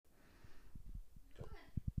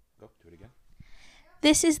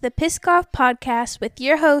This is the Piss Goff Podcast with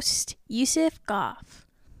your host, Yusuf Goff.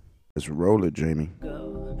 Let's roll it, Jamie.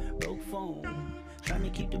 Trying to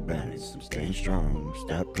keep the balance, I'm staying strong.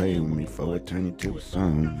 Stop playing with me before I turn you to a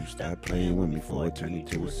song. Stop playing with me before I turn you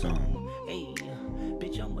to a song. Hey,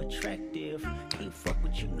 bitch, I'm attractive. Can't fuck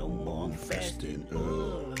with you no more, I'm fasting.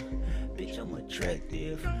 Bitch, I'm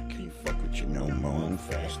attractive. Can't fuck with you no more, I'm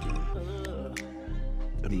fasting.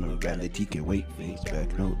 I'm a reality, can't wait, face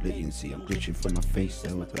back, no latency. I'm glitching from my face,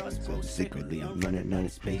 so secretly I'm running out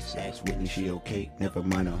of space. Ask Whitney, she okay? Never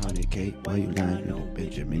mind 100K. Why you lying? No,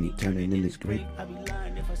 Benjamin, he turning in his grave. I be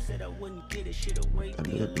lying if I said I wouldn't get a shit away. A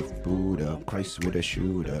little bit Buddha, Christ with a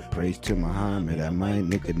shooter. Praise to Muhammad, I might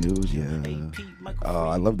make the news, yeah. Oh,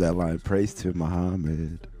 I love that line. Praise to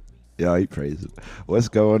Muhammad. Yeah, he praised him. What's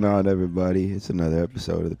going on, everybody? It's another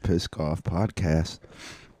episode of the Piss Goff Podcast.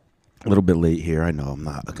 A little bit late here. I know I'm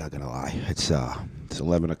not gonna lie. It's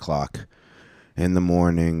 11 o'clock in the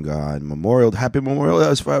morning on Happy Memorial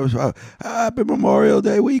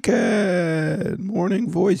Day weekend. Morning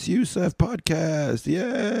Voice Yusuf podcast.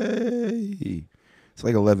 Yay! It's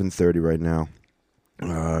like 11:30 right now.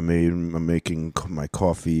 I'm making my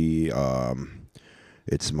coffee.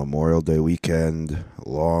 It's Memorial Day weekend.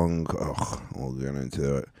 We'll get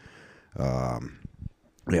into it.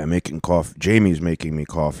 Yeah, making coffee. Jamie's making me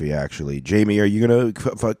coffee, actually. Jamie, are you going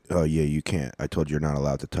to... Oh, yeah, you can't. I told you you're not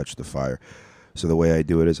allowed to touch the fire. So the way I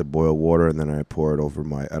do it is I boil water, and then I pour it over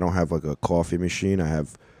my... I don't have, like, a coffee machine. I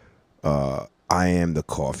have... I am the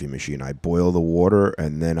coffee machine. I boil the water,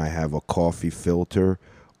 and then I have a coffee filter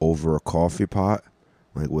over a coffee pot,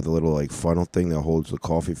 like, with a little, like, funnel thing that holds the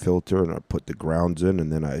coffee filter, and I put the grounds in,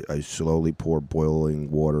 and then I slowly pour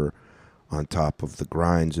boiling water on top of the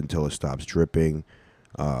grinds until it stops dripping.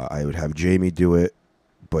 I would have Jamie do it,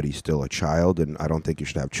 but he's still a child, and I don't think you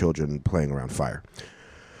should have children playing around fire.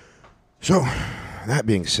 So, that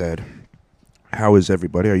being said, how is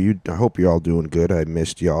everybody? I hope you're all doing good. I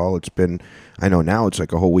missed y'all. I know now it's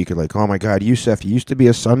like a whole week of like, oh my God, Yusuf, you used to be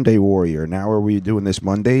a Sunday warrior. Now are we doing this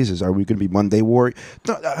Mondays? Are we going to be Monday warrior?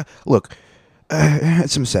 No, look, I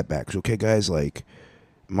had some setbacks, okay, guys? Like,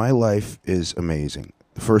 my life is amazing.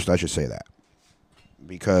 First, I should say that.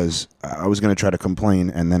 Because I was going to try to complain,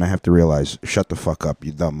 and then I have to realize, shut the fuck up,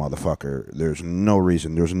 you dumb motherfucker. There's no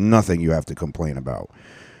reason. There's nothing you have to complain about.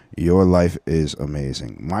 Your life is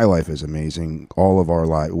amazing. My life is amazing. All of our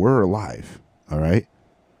lives. We're alive. All right?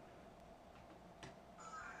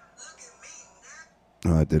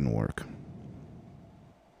 Oh, that didn't work.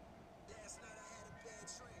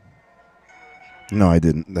 No, I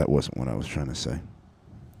didn't. That wasn't what I was trying to say.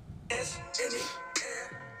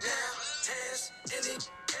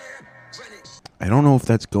 I don't know if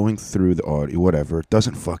that's going through the audio, whatever. It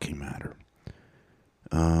doesn't fucking matter.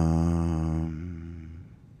 Get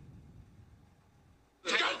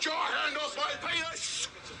your hand off my penis!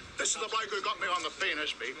 This is the bloke who got me on the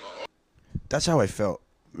penis, people. That's how I felt,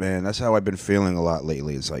 man. That's how I've been feeling a lot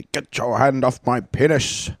lately. It's like, get your hand off my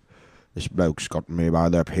penis. This bloke's got me by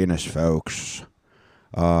the penis, folks.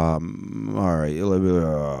 All right,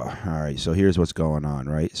 so here's what's going on,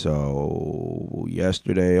 right? So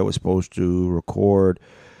yesterday I was supposed to record.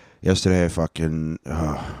 Yesterday I fucking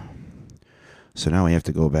so now we have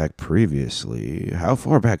to go back previously. How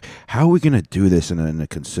far back? How are we gonna do this in a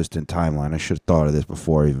consistent timeline? I should have thought of this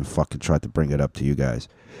before I even fucking tried to bring it up to you guys.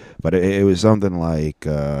 But it was something like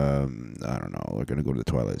I don't know, we're gonna go to the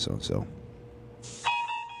Twilight Zone. So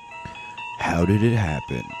how did it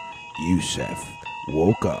happen? Yusuf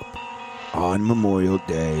woke up on Memorial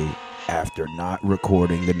Day after not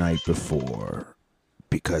recording the night before,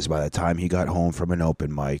 because by the time he got home from an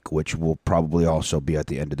open mic, which will probably also be at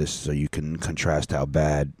the end of this so you can contrast how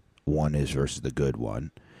bad one is versus the good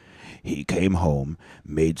one, he came home,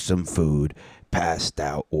 made some food, passed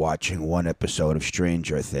out watching one episode of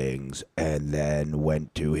Stranger Things, and then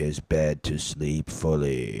went to his bed to sleep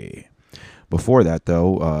fully. Before that,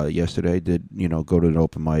 though, yesterday I did, go to an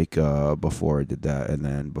open mic before I did that. And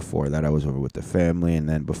then before that, I was over with the family. And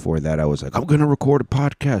then before that, I was like, I'm going to record a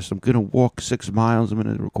podcast. I'm going to walk 6 miles. I'm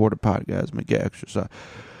going to record a podcast. I'm going to get exercise.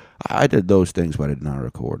 I did those things, but I did not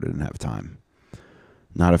record. I didn't have time.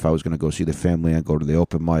 Not if I was going to go see the family and go to the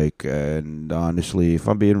open mic. And honestly, if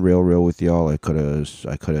I'm being real with y'all, I could have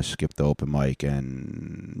skipped the open mic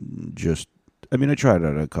and just... I mean, I tried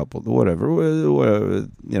out a couple, whatever,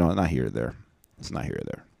 not here or there. It's not here or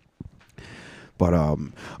there. But,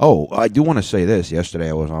 I do want to say this. Yesterday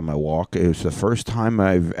I was on my walk. It was the first time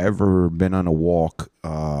I've ever been on a walk,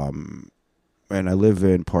 and I live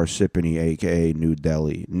in Parsippany, a.k.a. New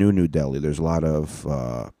Delhi. New Delhi. There's a lot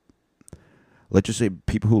of let's just say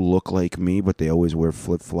people who look like me, but they always wear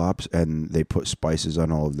flip-flops and they put spices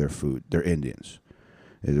on all of their food. They're Indians,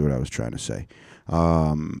 is what I was trying to say.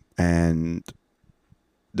 And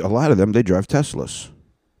a lot of them, they drive Teslas.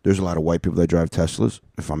 There's a lot of white people that drive Teslas.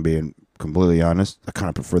 If I'm being completely honest, I kind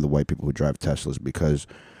of prefer the white people who drive Teslas, because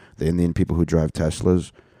the Indian people who drive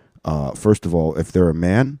Teslas, first of all, if they're a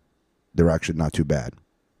man, they're actually not too bad,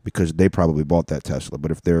 because they probably bought that Tesla.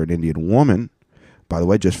 But if they're an Indian woman, by the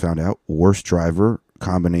way, just found out, worst driver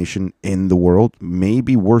combination in the world,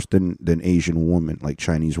 maybe worse than Asian woman, like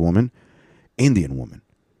Chinese woman, Indian woman.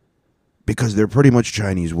 Because they're pretty much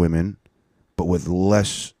Chinese women, but with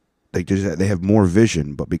less, they have more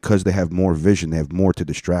vision, but because they have more vision, they have more to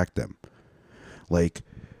distract them. Like,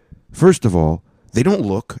 first of all, they don't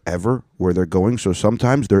look ever where they're going, so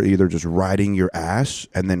sometimes they're either just riding your ass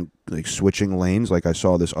and then like switching lanes. Like I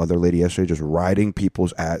saw this other lady yesterday just riding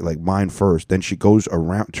people's ass, like mine first. Then she goes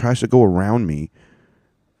around, tries to go around me.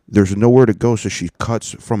 There's nowhere to go, so she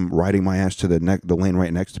cuts from riding my ass to the lane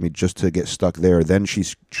right next to me just to get stuck there. Then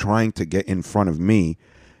she's trying to get in front of me,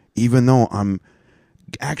 even though I'm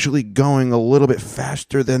actually going a little bit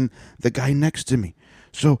faster than the guy next to me.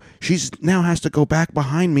 So she's now has to go back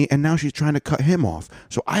behind me, and now she's trying to cut him off.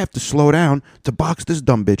 So I have to slow down to box this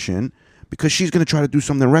dumb bitch in, because she's going to try to do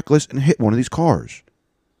something reckless and hit one of these cars.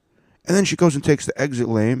 And then she goes and takes the exit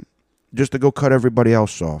lane just to go cut everybody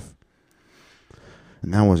else off.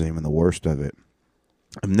 And that wasn't even the worst of it.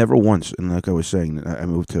 I've never once, and like I was saying, I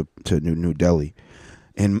moved to New Delhi.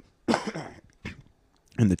 And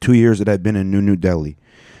in the 2 years that I've been in New Delhi,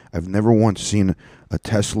 I've never once seen a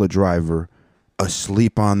Tesla driver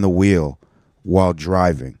asleep on the wheel while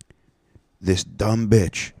driving. This dumb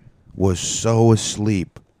bitch was so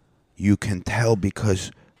asleep, you can tell,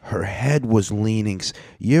 because her head was leaning.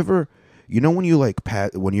 You know when you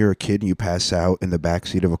when you're a kid and you pass out in the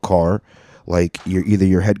backseat of a car, like either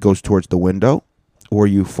your head goes towards the window or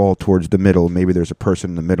you fall towards the middle. Maybe there's a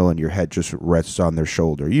person in the middle and your head just rests on their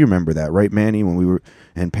shoulder. You remember that, right, Manny? When we were,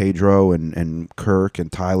 and Pedro and Kirk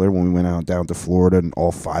and Tyler, when we went out down to Florida, and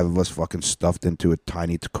all 5 of us fucking stuffed into a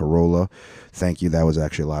tiny Corolla. Thank you. That was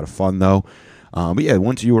actually a lot of fun, though. But yeah,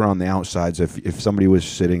 once you were on the outsides, if somebody was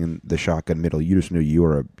sitting in the shotgun middle, you just knew you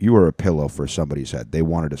were a pillow for somebody's head. They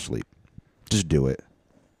wanted to sleep. Just do it.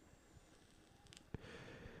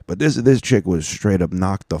 But this chick was straight up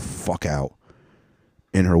knocked the fuck out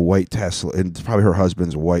in her white Tesla, and it's probably her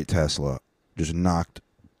husband's white Tesla. Just knocked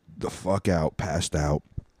the fuck out, passed out.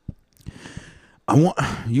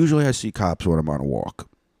 Usually I see cops when I'm on a walk.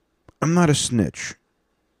 I'm not a snitch.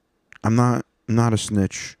 I'm not a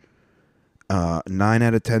snitch. 9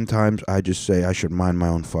 out of 10 times, I just say I should mind my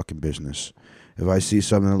own fucking business. If I see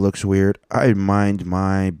something that looks weird, I mind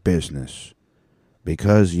my business.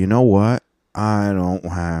 Because you know what? I don't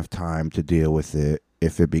have time to deal with it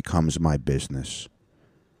if it becomes my business.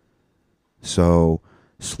 So,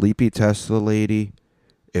 sleepy Tesla lady,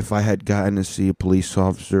 if I had gotten to see a police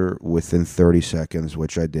officer within 30 seconds,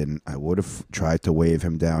 which I didn't, I would have tried to wave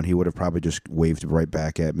him down. He would have probably just waved right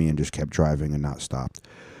back at me and just kept driving and not stopped.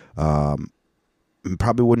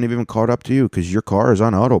 Probably wouldn't have even caught up to you because your car is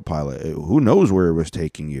on autopilot. Who knows where it was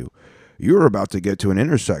taking you? You were about to get to an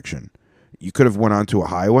intersection. You could have went onto a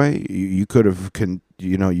highway. You could have,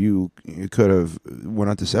 you could have went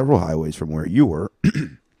onto several highways from where you were.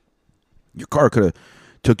 Your car could have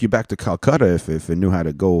took you back to Calcutta if it knew how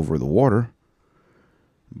to go over the water.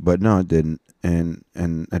 But no, it didn't. And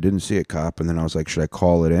I didn't see a cop. And then I was like, should I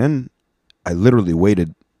call it in? I literally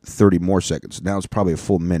waited 30 more seconds. Now it's probably a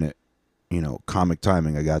full minute. Comic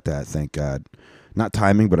timing. I got that. Thank God. Not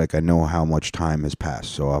timing, but like I know how much time has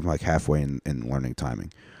passed. So I'm like halfway in learning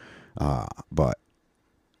timing. But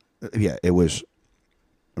yeah, it was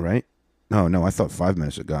right. No, I thought 5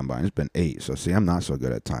 minutes had gone by. It's been 8. So see, I'm not so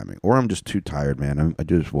good at timing, or I'm just too tired, man. I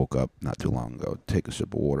just woke up not too long ago. Take a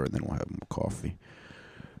sip of water, and then we'll have more coffee.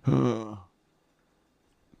 Oh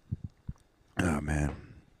man.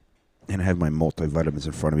 And I have my multivitamins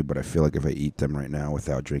in front of me, but I feel like if I eat them right now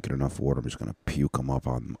without drinking enough water, I'm just gonna puke them up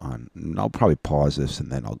on. And I'll probably pause this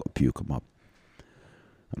and then I'll go puke them up.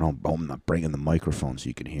 And I'm not bringing the microphone so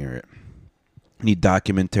you can hear it. Need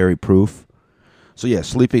documentary proof. So yeah,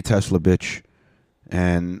 sleepy Tesla bitch.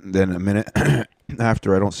 And then a minute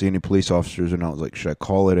after, I don't see any police officers, and I was like, should I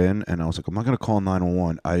call it in? And I was like, I'm not gonna call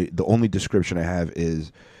 911. The only description I have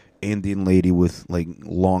is Indian lady with like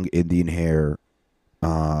long Indian hair,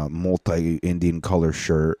 multi-Indian color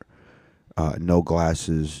shirt, no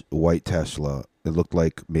glasses, white Tesla. It looked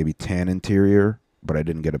like maybe tan interior, but I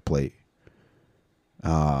didn't get a plate.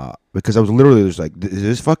 Because I was literally just like, is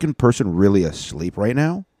this fucking person really asleep right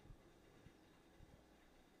now?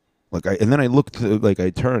 And then I looked, I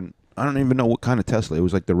turned. I don't even know what kind of Tesla. It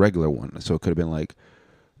was like the regular one. So it could have been like,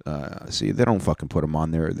 see, they don't fucking put them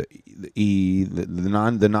on there. The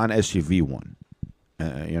non SUV one,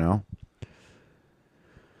 you know.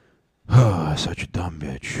 Such a dumb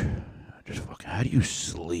bitch. Just fucking. How do you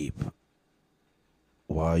sleep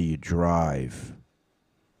while you drive?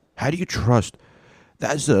 How do you trust?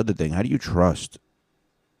 That's the other thing. How do you trust,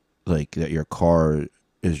 like, that your car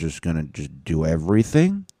is just gonna just do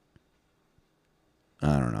everything?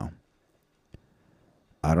 I don't know.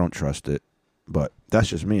 I don't trust it, but that's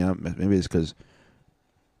just me. Maybe it's because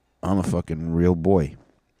I'm a fucking real boy,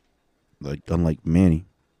 like unlike Manny.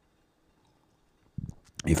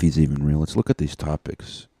 If he's even real. Let's look at these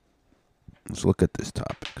topics.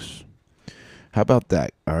 How about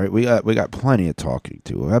that? All right, we got plenty of talking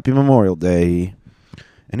to. Happy Memorial Day.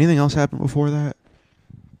 Anything else happen before that?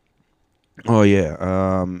 Oh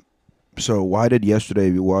yeah. So why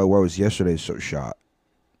was yesterday so shot?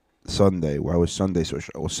 Sunday. Why was Sunday so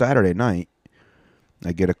shot? Well, Saturday night,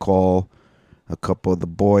 I get a call. A couple of the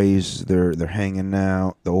boys, they're hanging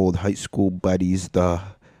out. The old high school buddies, the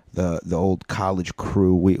old college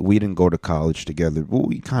crew. We didn't go to college together.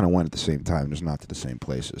 We kind of went at the same time, just not to the same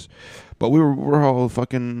places. But we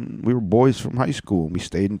were boys from high school, and we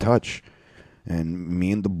stayed in touch. And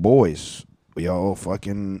me and the boys, we all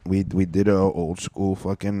fucking we did a old school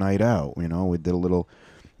fucking night out. You know, we did a little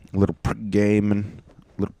pregame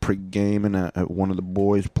at one of the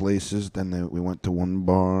boys' places. Then we went to one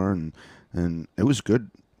bar, and it was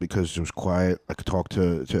good because it was quiet. I could talk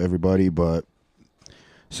to everybody, but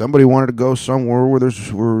somebody wanted to go somewhere where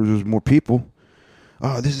there's more people.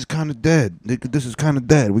 Oh, this is kind of dead. This is kind of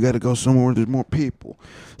dead. We got to go somewhere where there's more people.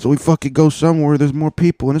 So we fucking go somewhere where there's more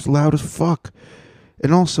people, and it's loud as fuck.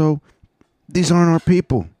 And also, these aren't our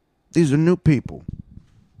people. These are new people.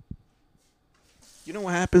 You know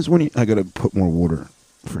what happens when I got to put more water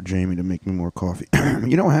for Jamie to make me more coffee.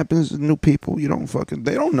 You know what happens with new people? They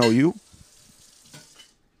don't know you.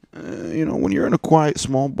 When you're in a quiet,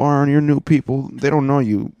 small bar and you're new people, they don't know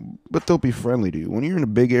you, but they'll be friendly to you. When you're in a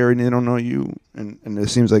big area and they don't know you, and it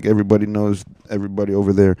seems like everybody knows everybody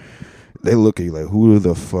over there, they look at you like, who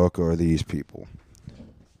the fuck are these people?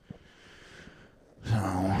 So,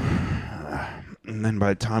 and then by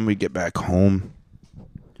the time we get back home,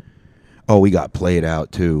 we got played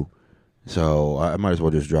out too. So I might as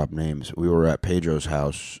well just drop names. We were at Pedro's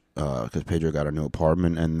house because Pedro got a new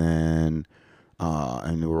apartment, and then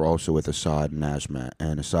and we were also with Assad and Nazmat.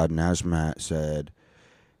 And Assad and Nazmat said,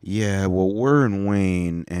 yeah, well, we're in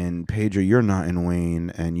Wayne, and Pedro, you're not in Wayne,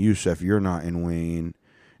 and Yusuf, you're not in Wayne,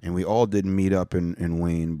 and we all did meet up in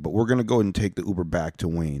Wayne, but we're going to go and take the Uber back to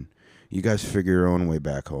Wayne. You guys figure your own way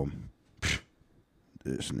back home.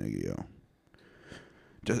 This nigga, yo.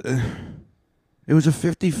 It was a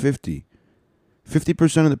 50-50.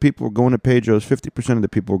 50% of the people were going to Pedro's, 50% of the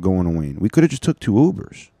people were going to Wayne. We could have just took 2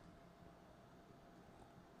 Ubers.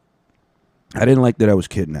 I didn't like that I was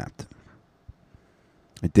kidnapped.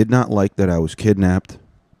 I did not like that I was kidnapped.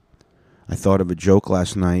 I thought of a joke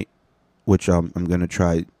last night, which I'm going to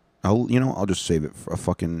try. I'll just save it for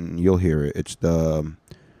you'll hear it. It's the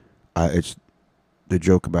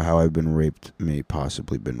joke about how I've been raped, may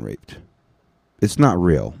possibly been raped. It's not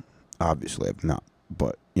real. Obviously, I've not.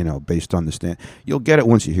 But, based on the stand, you'll get it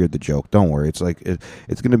once you hear the joke. Don't worry. It's like,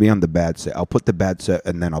 it's going to be on the bad set. I'll put the bad set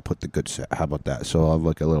and then I'll put the good set. How about that? So I'll have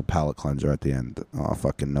like a little palate cleanser at the end. I'll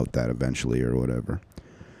fucking note that eventually or whatever.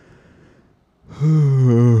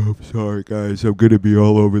 I'm sorry, guys. I'm going to be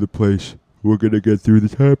all over the place. We're going to get through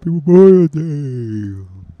this Happy Memorial Day.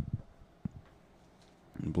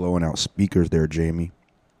 I'm blowing out speakers there, Jamie.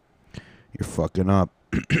 You're fucking up.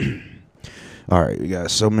 All right, we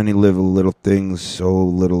got so many little things, so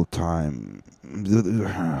little time.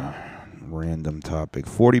 Random topic.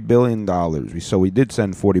 $40 billion. So we did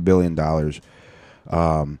send $40 billion.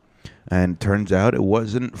 And turns out it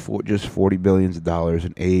wasn't for just $40 billion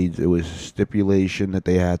in aid. It was a stipulation that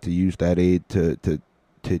they had to use that aid to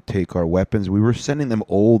take our weapons. We were sending them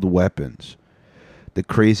old weapons. The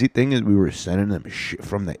crazy thing is we were sending them shit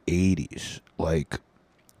from the 80s. Like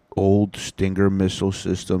old Stinger missile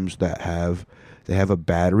systems that have a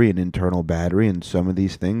battery, an internal battery, and some of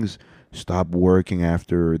these things stop working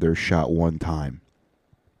after they're shot one time.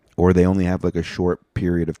 Or they only have like a short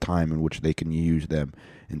period of time in which they can use them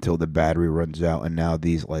until the battery runs out. And now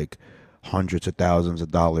these like hundreds of thousands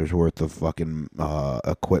of dollars worth of fucking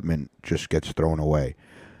equipment just gets thrown away.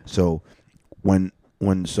 So when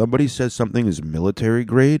somebody says something is military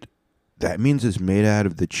grade, that means it's made out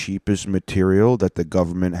of the cheapest material that the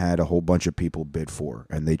government had a whole bunch of people bid for.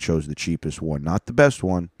 And they chose the cheapest one. Not the best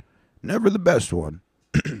one. Never the best one.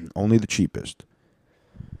 Only the cheapest.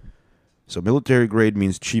 So military grade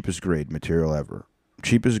means cheapest grade material ever.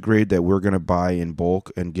 Cheapest grade that we're going to buy in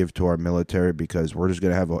bulk and give to our military because we're just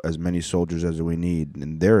going to have as many soldiers as we need.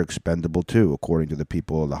 And they're expendable too, according to the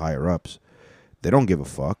people, the higher ups. They don't give a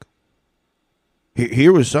fuck.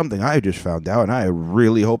 Here was something I just found out, and I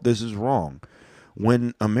really hope this is wrong.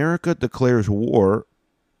 When America declares war,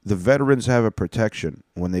 the veterans have a protection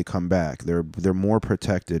when they come back. They're more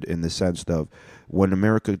protected in the sense of when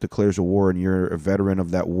America declares a war and you're a veteran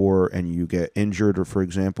of that war and you get injured, or for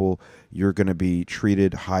example, you're going to be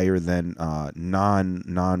treated higher than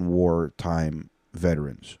non-war time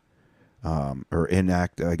veterans. Or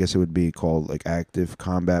inactive, I guess it would be called like active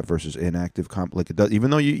combat versus inactive combat. Like it does,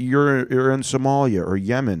 even though you're in Somalia or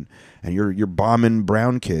Yemen and you're bombing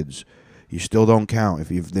brown kids, you still don't count.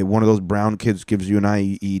 If one of those brown kids gives you an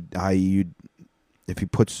IED, if he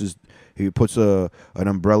puts an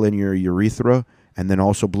umbrella in your urethra and then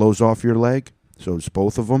also blows off your leg, so it's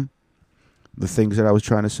both of them. The things that I was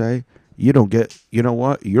trying to say, you don't get. You know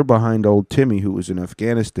what? You're behind old Timmy, who was in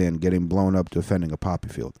Afghanistan getting blown up defending a poppy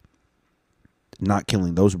field. Not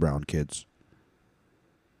killing those brown kids.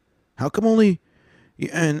 How come only?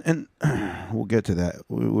 And we'll get to that.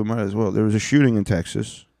 We might as well. There was a shooting in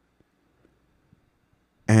Texas,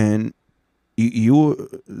 and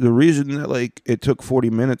the reason that like it took 40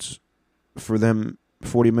 minutes for them,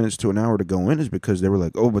 40 minutes to an hour to go in, is because they were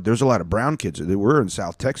like, oh, but there's a lot of brown kids. We're in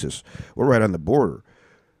South Texas. We're right on the border.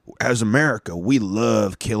 As America, we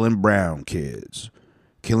love killing brown kids.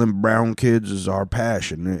 Killing brown kids is our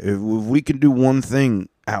passion. If we can do one thing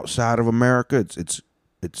outside of America, it's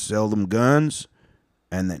sell them guns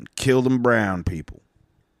and then kill them brown people.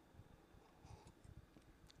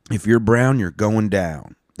 If you're brown, you're going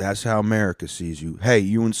down. That's how America sees you. Hey,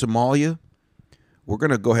 you in Somalia? We're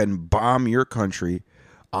going to go ahead and bomb your country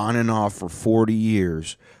on and off for 40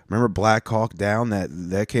 years. Remember Black Hawk Down?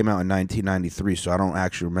 That came out in 1993, so I don't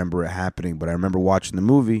actually remember it happening, but I remember watching the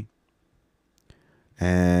movie.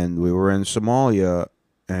 And we were in Somalia,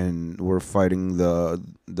 and we're fighting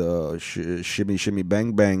the Shimmy Shimmy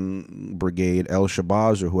Bang Bang Brigade, El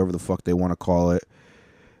Shabazz, or whoever the fuck they want to call it.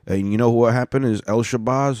 And you know what happened is El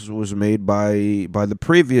Shabazz was made by the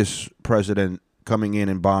previous president coming in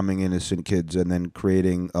and bombing innocent kids and then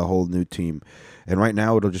creating a whole new team. And right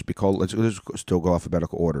now it'll just be called, let's still go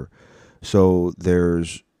alphabetical order. So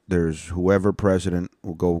there's whoever president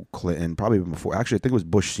will go, Clinton, probably even before. Actually, I think it was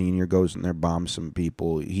Bush Sr. goes in there, bombs some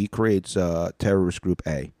people. He creates terrorist group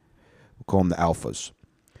A. We'll call them the Alphas.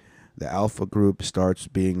 The Alpha group starts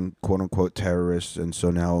being quote-unquote terrorists, and so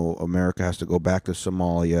now America has to go back to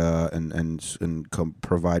Somalia and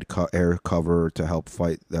provide air cover to help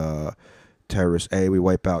fight terrorist A. We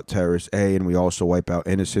wipe out terrorist A, and we also wipe out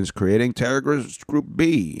innocents, creating terrorist group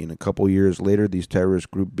B. And a couple years later, these terrorist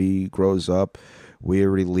group B grows up. We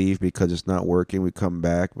already leave because it's not working. We come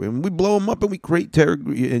back and we blow them up and we create terror.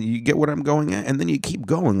 And you get what I'm going at, and then you keep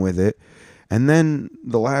going with it. And then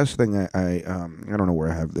the last thing I don't know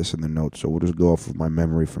where I have this in the notes, so we'll just go off of my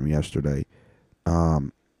memory from yesterday.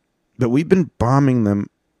 But we've been bombing them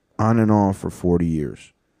on and off for 40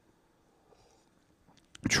 years.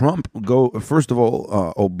 First of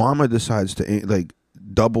all, Obama decides to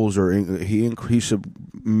doubles, or he increases.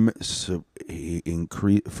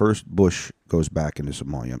 First Bush goes back into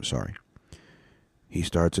Somalia. I'm sorry. He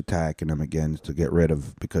starts attacking them again to get rid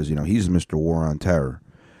of, because he's Mr. War on Terror.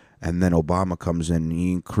 And then Obama comes in and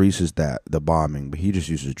he increases the bombing, but he just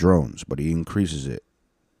uses drones, but he increases it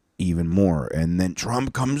even more. And then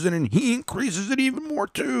Trump comes in and he increases it even more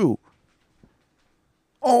too.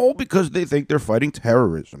 All because they think they're fighting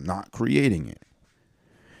terrorism, not creating it.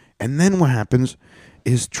 And then what happens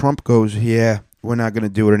is Trump goes, yeah, we're not going to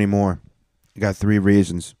do it anymore. I got 3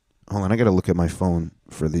 reasons. Hold on, I got to look at my phone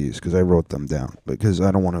for these because I wrote them down. Because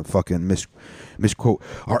I don't want to fucking misquote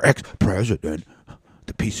our ex-president.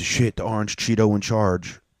 The piece of shit, the orange Cheeto in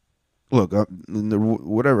charge. Look,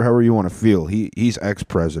 however you want to feel, he's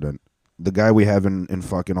ex-president. The guy we have in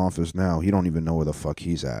fucking office now, he don't even know where the fuck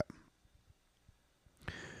he's at.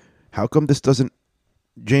 How come this doesn't...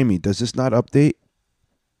 Jamie, does this not update?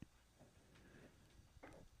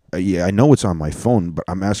 Yeah, I know it's on my phone, but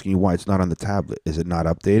I'm asking you why it's not on the tablet. Is it not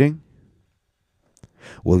updating?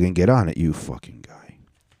 Well, then get on it, you fucking guy.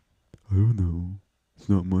 I don't know. It's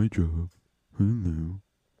not my job. I don't know.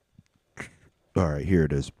 All right, here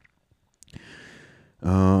it is.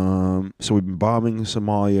 So we've been bombing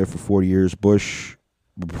Somalia for 40 years.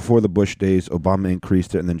 Before the Bush days, Obama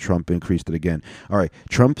increased it, and then Trump increased it again. All right,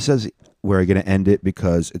 Trump says we're going to end it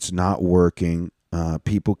because it's not working.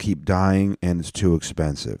 People keep dying, and it's too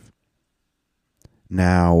expensive.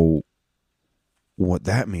 Now, what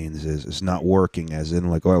that means is it's not working, as in,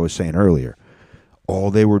 like what I was saying earlier.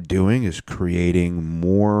 All they were doing is creating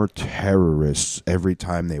more terrorists every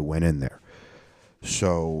time they went in there.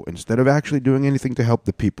 So instead of actually doing anything to help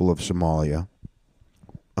the people of Somalia,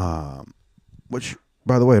 which,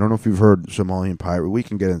 by the way, I don't know if you've heard Somalian pirate. We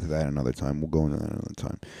can get into that another time. We'll go into that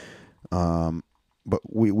another time. But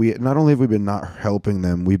we not only have we been not helping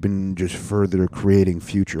them, we've been just further creating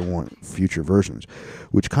future versions,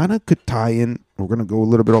 which kind of could tie in. We're going to go a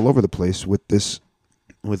little bit all over the place with this,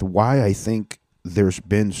 with why I think there's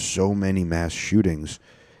been so many mass shootings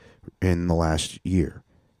in the last year.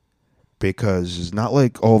 Because it's not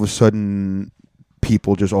like all of a sudden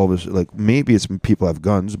people just all of a sudden, like maybe it's people have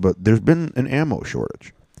guns, but there's been an ammo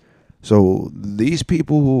shortage. So these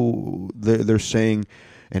people, they're saying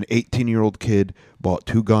an 18-year-old kid bought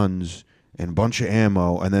 2 guns and a bunch of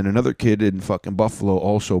ammo, and then another kid in fucking Buffalo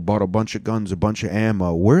also bought a bunch of guns, a bunch of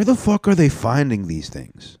ammo. Where the fuck are they finding these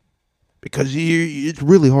things? Because it's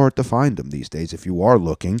really hard to find them these days if you are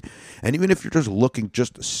looking. And even if you're just looking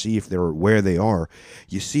just to see if they're where they are,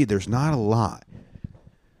 you see there's not a lot.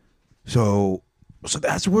 So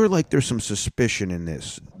that's where, like, there's some suspicion in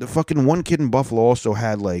this. The fucking one kid in Buffalo also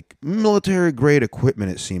had, like, military-grade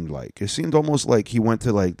equipment, it seemed like. It seemed almost like he went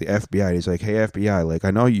to, like, the FBI. And he's like, hey, FBI, like,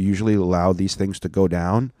 I know you usually allow these things to go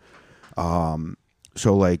down.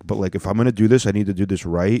 So, like, but, like, if I'm going to do this, I need to do this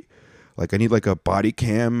right. Like, I need, like, a body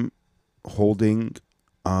cam holding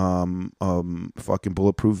fucking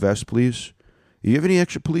bulletproof vest, please. You have any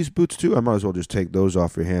extra police boots too? I might as well just take those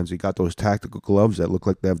off your hands. You got those tactical gloves that look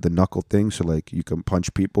like they have the knuckle thing, so like you can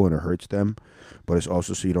punch people and it hurts them, but it's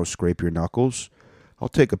also so you don't scrape your knuckles. I'll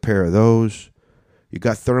take a pair of those. You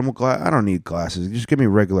got thermal glass? I don't need glasses. Just give me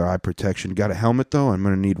regular eye protection. Got a helmet though? I'm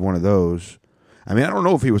gonna need one of those. I mean, I don't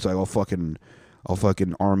know if he was like all fucking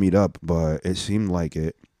armied up, but it seemed like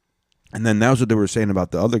it. And then that was what they were saying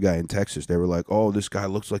about the other guy in Texas. They were like, oh, this guy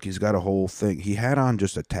looks like he's got a whole thing. He had on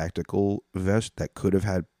just a tactical vest that could have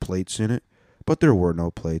had plates in it, but there were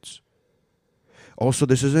no plates. Also,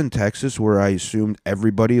 this is in Texas where I assumed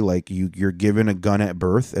everybody, like, you're given a gun at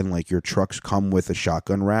birth and, like, your trucks come with a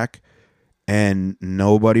shotgun rack and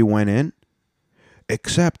nobody went in.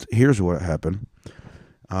 Except, here's what happened.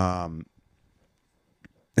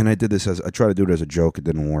 And I did this I tried to do it as a joke. It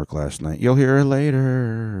didn't work last night. You'll hear it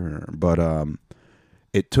later. But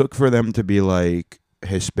it took for them to be like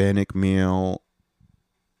Hispanic male,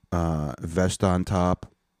 vest on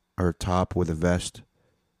top, or top with a vest.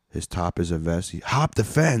 His top is a vest. He hopped the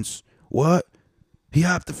fence. What? He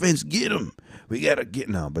hopped the fence. Get him. We got to get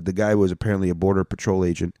now. But the guy was apparently a Border Patrol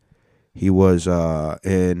agent. He was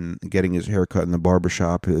in getting his hair cut in the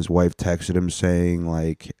barbershop. His wife texted him saying,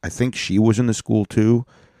 like, I think she was in the school too,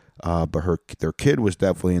 but their kid was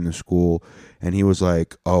definitely in the school. And he was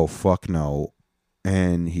like, oh, fuck no.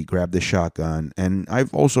 And he grabbed the shotgun. And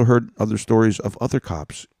I've also heard other stories of other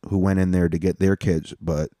cops who went in there to get their kids,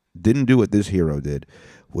 but didn't do what this hero did,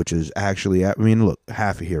 which is actually, I mean, look,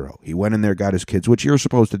 half a hero. He went in there, got his kids, which you're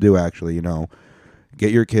supposed to do, actually, you know.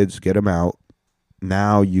 Get your kids, get them out.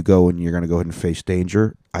 Now you go and you're going to go ahead and face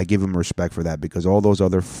danger. I give him respect for that because all those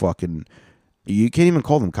other fucking, you can't even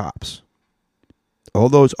call them cops. All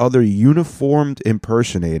those other uniformed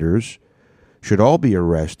impersonators should all be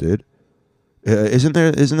arrested. Isn't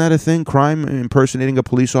that a thing? Crime impersonating a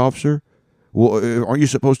police officer? Well, aren't you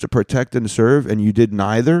supposed to protect and serve? And you did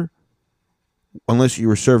neither? Unless you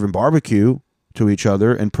were serving barbecue to each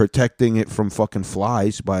other and protecting it from fucking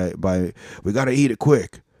flies by we got to eat it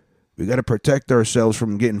quick. We got to protect ourselves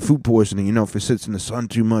from getting food poisoning. You know, if it sits in the sun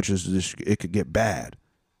too much, it could get bad.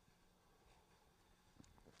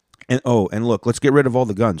 And look, let's get rid of all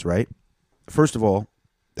the guns, right? First of all,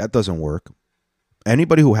 that doesn't work.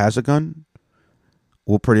 Anybody who has a gun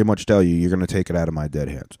will pretty much tell you, you're going to take it out of my dead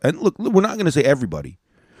hands. And look, we're not going to say everybody,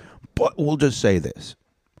 but we'll just say this.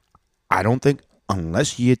 I don't think,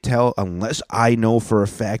 unless I know for a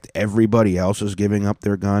fact everybody else is giving up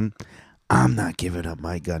their gun, I'm not giving up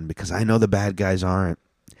my gun because I know the bad guys aren't.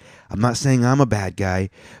 I'm not saying I'm a bad guy,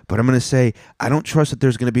 but I'm going to say I don't trust that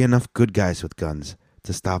there's going to be enough good guys with guns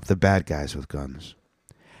to stop the bad guys with guns.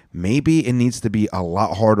 Maybe it needs to be a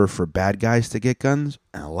lot harder for bad guys to get guns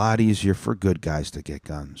and a lot easier for good guys to get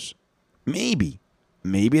guns. Maybe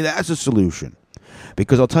that's a solution.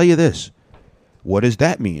 Because I'll tell you this. What does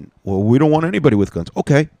that mean? Well, we don't want anybody with guns.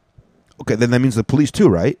 Okay, then that means the police too,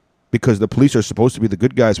 right? Because the police are supposed to be the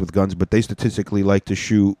good guys with guns, but they statistically like to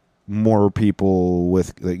shoot more people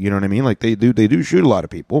with, you know what I mean? Like they do shoot a lot of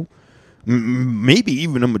people. Maybe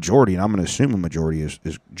even a majority, and I'm going to assume a majority is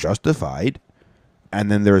justified. And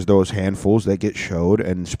then there's those handfuls that get showed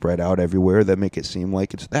and spread out everywhere that make it seem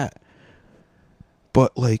like it's that.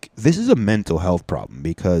 But, like, this is a mental health problem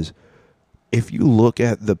because if you look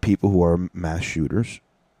at the people who are mass shooters,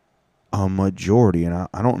 a majority, and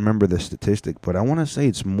I don't remember the statistic, but I want to say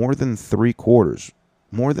it's more than 3/4,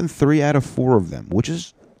 more than 3 out of 4 of them, which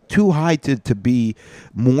is too high to be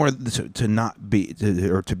more, to not be,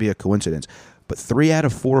 or to be a coincidence. But 3 out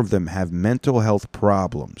of 4 of them have mental health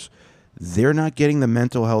problems. They're not getting the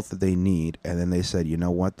mental health that they need, and then they said, you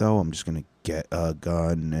know what, though? I'm just going to get a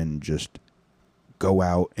gun and just go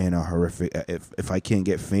out in a horrific... If I can't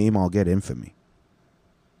get fame, I'll get infamy.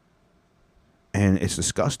 And it's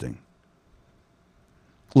disgusting.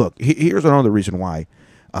 Look, here's another reason why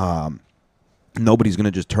nobody's going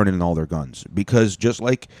to just turn in all their guns. Because just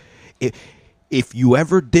like... If you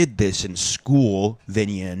ever did this in school, then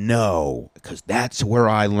you know. Because that's where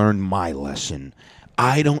I learned my lesson.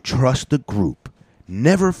 I don't trust the group.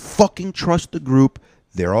 Never fucking trust the group.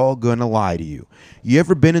 They're all gonna lie to you. You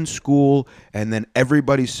ever been in school and then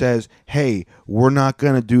everybody says, hey, we're not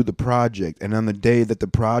gonna do the project. And on the day that the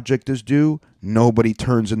project is due, nobody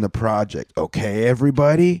turns in the project. Okay,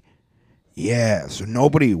 everybody? Yeah, so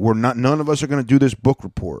none of us are gonna do this book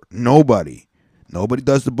report. Nobody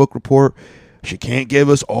does the book report. She can't give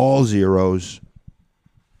us all zeros.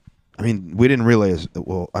 I mean, we didn't realize,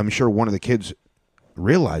 well, I'm sure one of the kids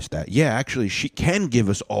realized that. Yeah, actually, she can give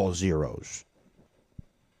us all zeros.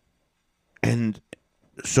 And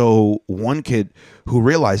so one kid who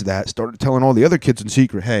realized that started telling all the other kids in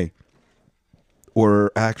secret, hey,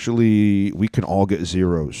 or actually, we can all get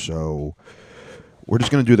zeros, so we're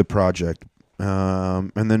just going to do the project.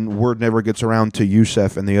 And then word never gets around to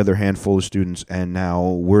Yusef and the other handful of students, and now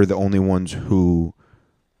we're the only ones who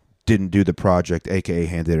didn't do the project, a.k.a.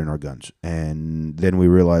 handed in our guns. And then we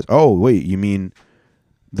realized, oh, wait, you mean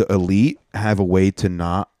the elite have a way to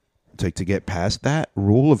get past that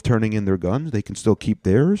rule of turning in their guns? They can still keep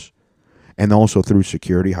theirs? And also through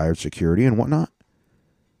security, hired security and whatnot?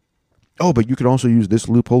 Oh, but you could also use this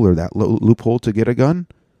loophole or that loophole to get a gun?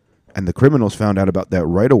 And the criminals found out about that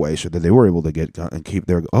right away so that they were able to get and keep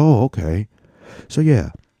their... Oh, okay. So,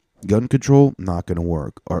 yeah, gun control, not going to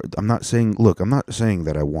work. I'm not saying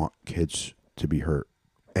that I want kids to be hurt.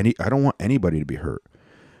 I don't want anybody to be hurt.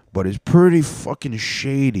 But it's pretty fucking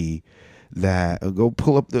shady that... Go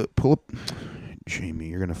pull up... Jamie,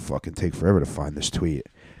 you're going to fucking take forever to find this tweet.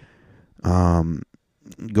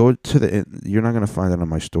 Go to the... You're not going to find it on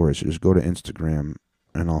my story, so just go to Instagram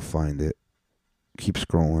and I'll find it. Keep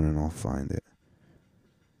scrolling and I'll find it.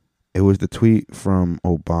 It was the tweet from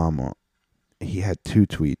Obama. He had 2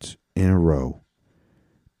 tweets in a row,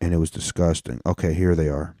 and it was disgusting. Okay, here they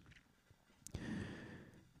are.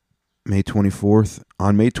 May 24th.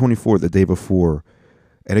 On May 24th, the day before,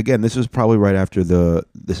 and again, this is probably right after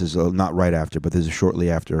not right after, but this is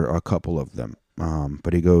shortly after a couple of them.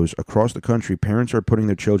 But he goes, across the country, parents are putting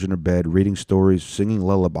their children to bed, reading stories, singing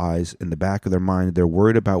lullabies. In the back of their mind, they're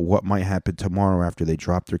worried about what might happen tomorrow after they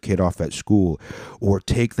drop their kid off at school or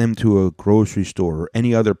take them to a grocery store or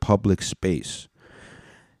any other public space.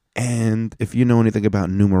 And if you know anything about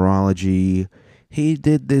numerology, he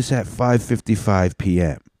did this at 5:55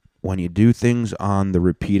 p.m. When you do things on the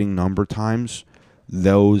repeating number times,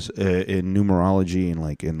 those in numerology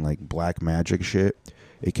and like black magic shit,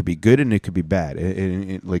 it could be good and it could be bad.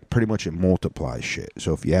 It like pretty much it multiplies shit.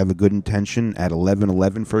 So if you have a good intention at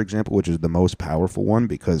 11:11, for example, which is the most powerful one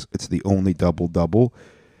because it's the only double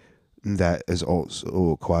that is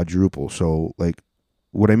also quadruple. So like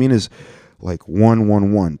what I mean is like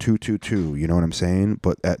 111, 222. You know what I'm saying?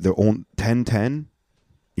 But at their own 1010,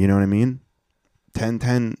 you know what I mean?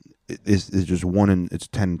 1010 is just one and it's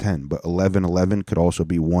 1010. But 1111 could also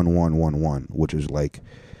be 1111, which is like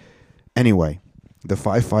anyway. The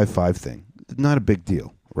 555 thing, not a big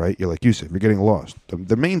deal, right? You're like, Yusuf, you're getting lost.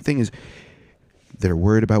 The main thing is they're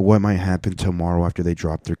worried about what might happen tomorrow after they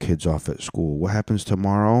drop their kids off at school. What happens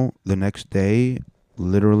tomorrow, the next day,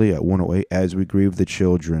 literally at 1:08, as we grieve the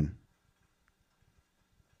children.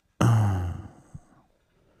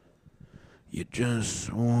 You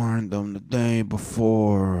just warned them the day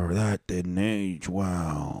before. That didn't age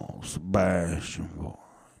well, Sebastian boy.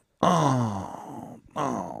 Oh,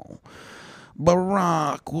 no.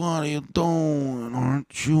 Barack, what are you doing?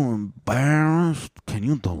 Aren't you embarrassed? Can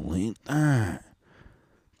you delete that?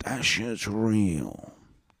 That shit's real.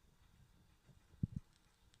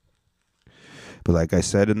 But like I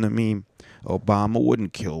said in the meme, Obama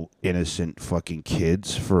wouldn't kill innocent fucking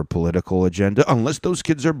kids for a political agenda unless those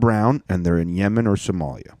kids are brown and they're in Yemen or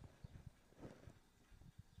Somalia.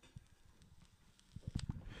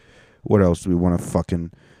 What else do we want to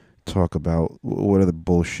fucking talk about? What other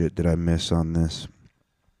bullshit did I miss on this?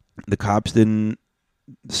 The cops didn't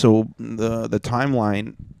So the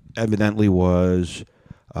timeline evidently was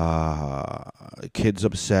kid's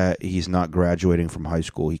upset. He's not graduating from high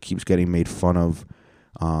school. He keeps getting made fun of.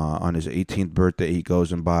 On his 18th birthday, he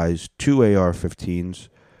goes and buys 2 AR-15s,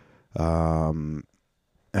 and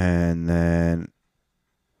then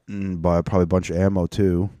buy probably a bunch of ammo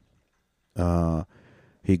too.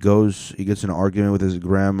 He gets in an argument with his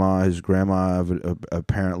grandma. His grandma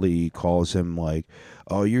apparently calls him like,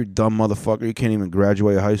 "Oh, you're a dumb motherfucker. You can't even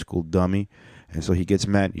graduate high school, dummy." And so he gets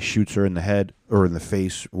mad. He shoots her in the head or in the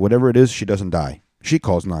face. Whatever it is, she doesn't die. She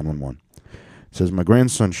calls 911. Says, "My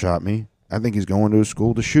grandson shot me. I think he's going to a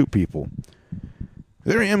school to shoot people."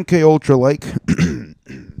 Very MK Ultra like.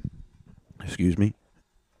 Excuse me.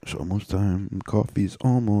 It's almost time. Coffee's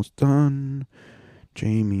almost done.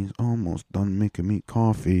 Jamie's almost done making me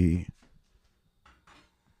coffee.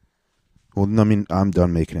 Well, I mean, I'm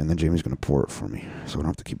done making it, and then Jamie's going to pour it for me, so I don't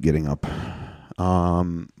have to keep getting up.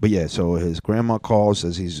 But yeah, so his grandma calls,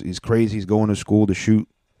 says he's crazy. He's going to school to shoot.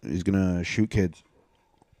 He's going to shoot kids.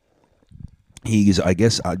 He's, I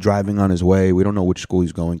guess, driving on his way. We don't know which school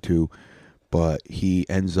he's going to, but he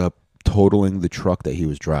ends up totaling the truck that he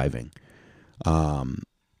was driving.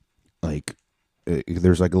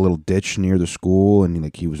 There's like a little ditch near the school, and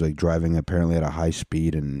like he was like driving apparently at a high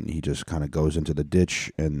speed, and he just kind of goes into the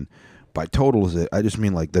ditch. And by totals it, I just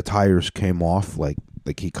mean like the tires came off, like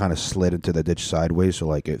he kind of slid into the ditch sideways, so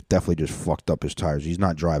like it definitely just fucked up his tires. He's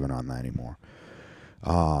not driving on that anymore.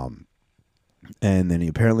 And then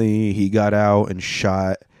he got out and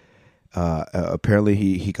shot. Apparently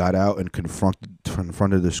he got out and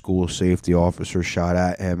confronted the school safety officer, shot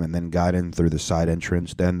at him, and then got in through the side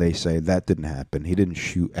entrance. Then they say that didn't happen. He didn't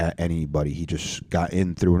shoot at anybody. He just got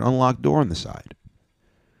in through an unlocked door on the side.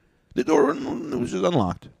 The door was just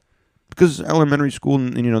unlocked. Because elementary school,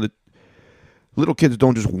 and the little kids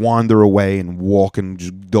don't just wander away and walk, and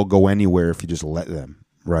they'll go anywhere if you just let them,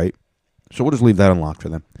 right? So we'll just leave that unlocked for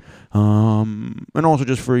them. And also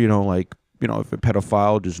just for, if a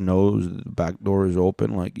pedophile just knows the back door is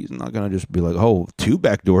open, like he's not going to just be like, "Oh, 2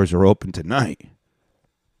 back doors are open tonight."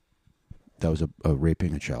 That was a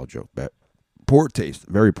raping a child joke. But poor taste.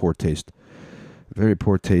 Very poor taste. Very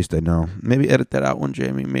poor taste, I know. Maybe edit that out one,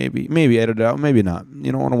 Jamie. Maybe edit it out. Maybe not.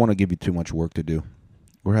 I don't want to give you too much work to do.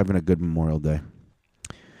 We're having a good Memorial Day.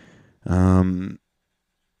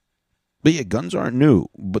 But yeah, guns aren't new,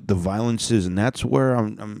 but the violence is, and that's where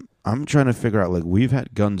I'm trying to figure out. Like, we've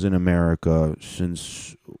had guns in America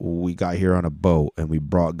since we got here on a boat, and we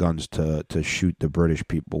brought guns to shoot the British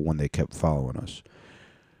people when they kept following us.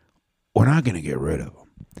 We're not going to get rid of them,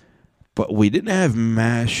 but we didn't have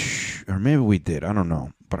mass, or maybe we did. I don't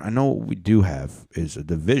know, but I know what we do have is a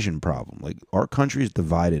division problem. Like, our country is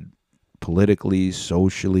divided politically,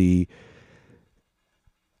 socially.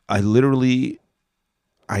 I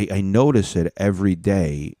notice it every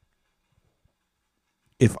day.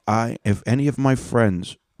 If any of my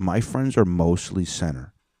friends are mostly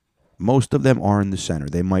center. Most of them are in the center.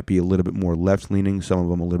 They might be a little bit more left-leaning, some of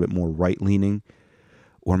them a little bit more right-leaning,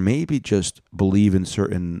 or maybe just believe in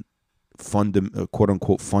certain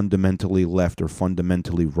quote-unquote fundamentally left or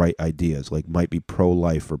fundamentally right ideas, like might be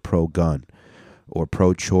pro-life or pro-gun or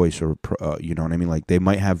pro-choice or, you know what I mean? Like, they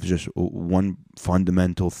might have just one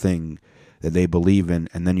fundamental thing that they believe in,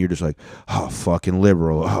 and then you're just like, "Oh, fucking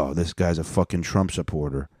liberal. Oh, this guy's a fucking Trump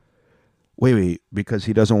supporter." Wait, because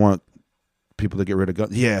he doesn't want people to get rid of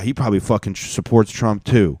guns. Yeah, he probably fucking supports Trump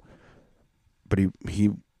too. But he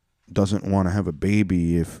doesn't want to have a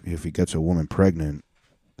baby if he gets a woman pregnant,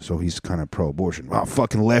 so he's kind of pro-abortion. Wow,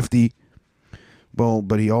 fucking lefty. Well,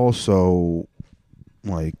 but he also,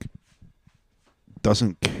 like,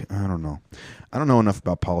 doesn't, I don't know. I don't know enough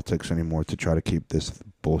about politics anymore to try to keep this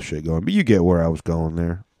bullshit going. But you get where I was going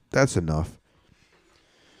there. That's enough.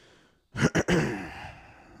 Oh,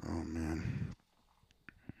 man.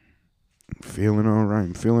 I'm feeling all right.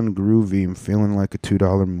 I'm feeling groovy. I'm feeling like a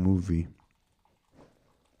 $2 movie.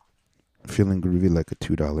 Feeling groovy like a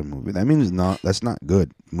 $2 movie. That means that's not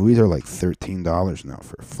good. Movies are like $13 now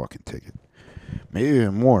for a fucking ticket. Maybe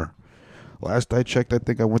even more. Last I checked, I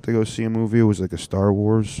think I went to go see a movie. It was like a Star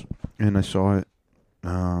Wars, and I saw it. It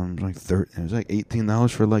was like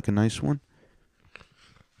 $18 for like a nice one.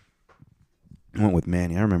 I went with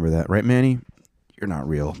Manny. I remember that, right, Manny? You're not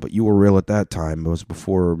real, but you were real at that time. It was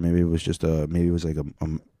before. Maybe it was just like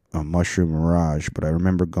a mushroom mirage. But I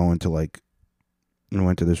remember going to I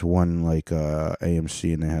went to this one like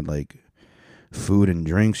AMC, and they had like food and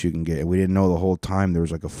drinks you can get. And we didn't know the whole time there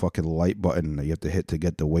was like a fucking light button that you have to hit to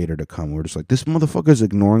get the waiter to come. We're just like, this motherfucker's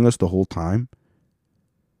ignoring us the whole time.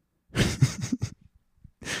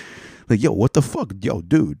 Like, yo, what the fuck? Yo,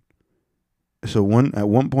 dude. So at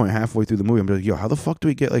one point, halfway through the movie, I'm like, yo, how the fuck do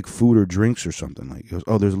we get like food or drinks or something? Like, he goes,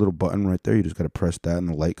 oh, there's a little button right there. You just got to press that and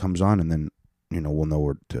the light comes on and then, we'll know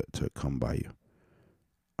where to come by you.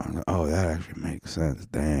 I'm like, oh, that actually makes sense.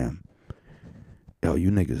 Damn. Yo,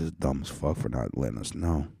 you niggas is dumb as fuck for not letting us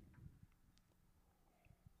know.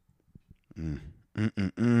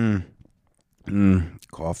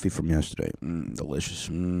 Coffee from yesterday. Delicious.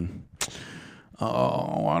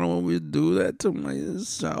 Oh, why don't we do that to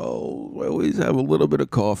myself? I always have a little bit of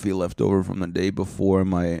coffee left over from the day before in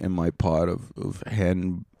my pot of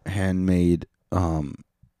handmade,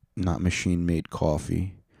 not machine-made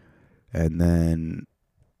coffee. And then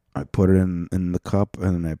I put it in the cup,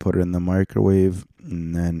 and then I put it in the microwave,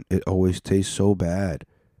 and then it always tastes so bad.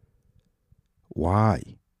 Why?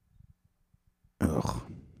 Ugh.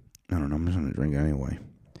 I don't know. I'm just going to drink anyway.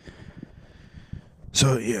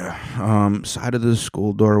 So, yeah, side of the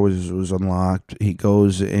school door was unlocked. He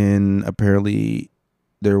goes in. Apparently,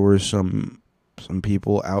 there were some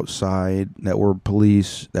people outside that were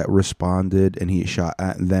police that responded, and he shot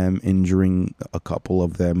at them, injuring a couple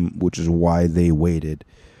of them, which is why they waited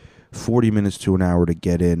 40 minutes to an hour to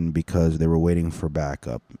get in because they were waiting for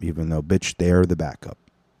backup, even though, bitch, they're the backup.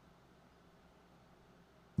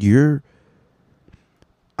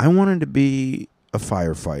 I wanted to be a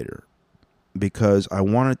firefighter because I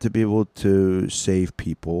wanted to be able to save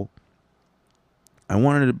people.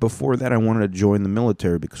 Before that, I wanted to join the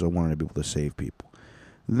military because I wanted to be able to save people.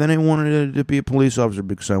 Then I wanted to be a police officer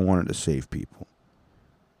because I wanted to save people.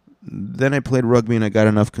 Then I played rugby and I got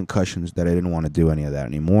enough concussions that I didn't want to do any of that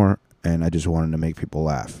anymore, and I just wanted to make people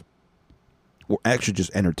laugh. Or actually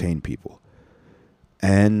just entertain people.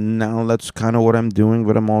 And now that's kind of what I'm doing,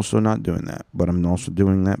 but I'm also not doing that. But I'm also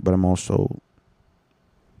doing that, but I'm also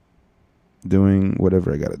doing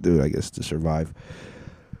whatever I got to do, I guess, to survive.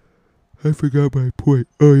 I forgot my point.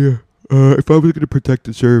 Oh, yeah. If I was going to protect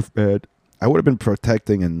the sheriff, man, I would have been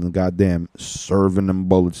protecting and goddamn serving them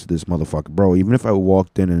bullets to this motherfucker. Bro, even if I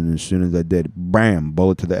walked in and as soon as I did, bam,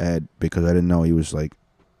 bullet to the head because I didn't know he was, like,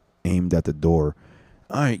 aimed at the door.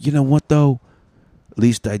 All right, you know what, though? At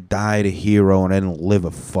least I died a hero and I didn't live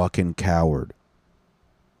a fucking coward.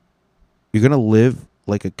 You're going to live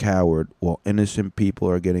like a coward while innocent people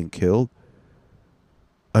are getting killed?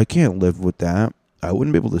 I can't live with that. I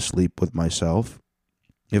wouldn't be able to sleep with myself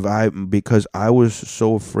because I was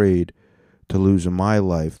so afraid to lose my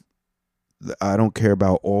life. I don't care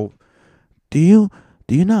about all. Do you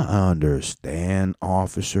not understand,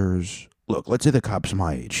 officers? Look, let's say the cop's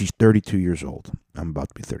my age. She's 32 years old. I'm about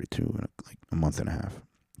to be 32 in like a month and a half.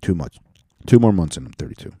 2 months. 2 more months and I'm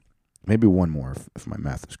 32. Maybe one more if my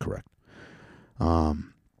math is correct.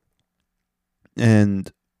 And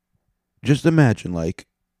just imagine, like,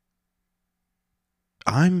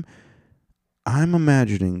 I'm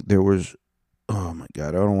imagining there was, oh my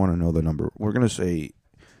God, I don't want to know the number. We're going to say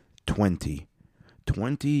 20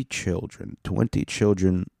 children. 20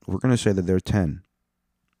 children. We're going to say that they're 10.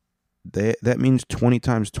 That means 20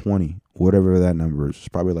 times 20, whatever that number is. It's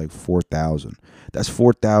probably like 4,000. That's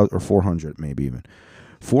 4,000 or 400 maybe even.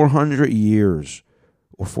 400 years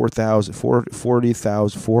or 4,000,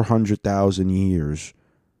 40,000, 400,000 years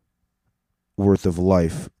worth of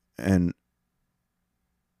life. And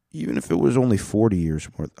even if it was only 40 years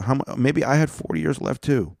worth, maybe I had 40 years left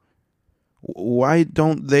too. Why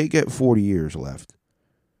don't they get 40 years left?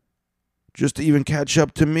 Just to even catch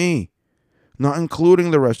up to me. Not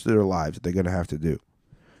including the rest of their lives that they're going to have to do.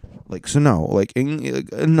 Like, so no.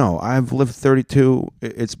 No, I've lived 32.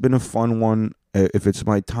 It's been a fun one. If it's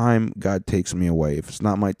my time, God takes me away. If it's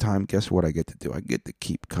not my time, guess what I get to do? I get to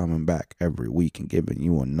keep coming back every week and giving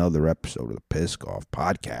you another episode of the Pissed Off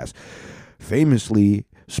Podcast. Famously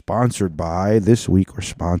sponsored by, this week, or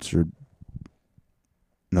sponsored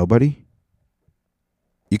nobody?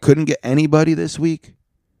 You couldn't get anybody this week?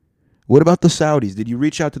 What about the Saudis? Did you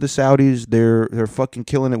reach out to the Saudis? They're fucking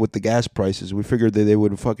killing it with the gas prices. We figured that they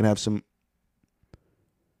would fucking have some.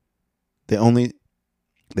 They only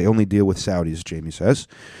deal with Saudis, Jamie says.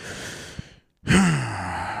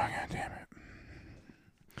 God damn it.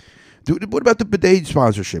 Dude, what about the bidet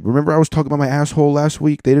sponsorship? Remember I was talking about my asshole last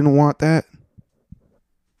week? They didn't want that?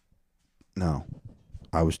 No.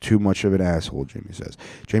 I was too much of an asshole, Jamie says.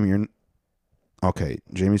 Jamie, you're... Okay,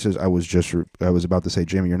 Jamie says, I was about to say,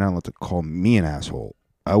 Jamie, you're not allowed to call me an asshole.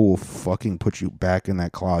 I will fucking put you back in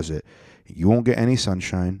that closet. You won't get any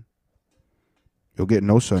sunshine. You'll get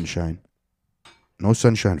no sunshine. No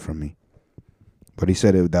sunshine from me. But he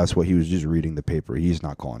said that's what he was just reading the paper. He's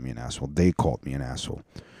not calling me an asshole. They called me an asshole.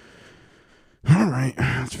 All right,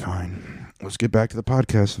 that's fine. Let's get back to the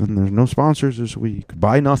podcast. And there's no sponsors this week.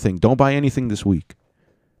 Buy nothing. Don't buy anything this week.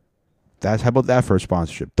 How about that for a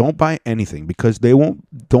sponsorship? Don't buy anything because they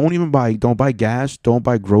won't. Don't buy gas. Don't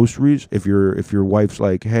buy groceries. If your wife's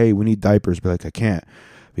like, hey, we need diapers, be like, I can't,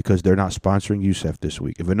 because they're not sponsoring Yusef this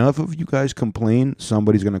week. If enough of you guys complain,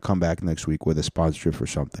 somebody's gonna come back next week with a sponsorship for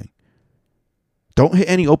something. Don't hit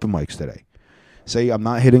any open mics today. Say I'm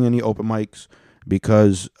not hitting any open mics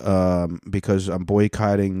because I'm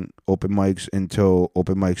boycotting open mics until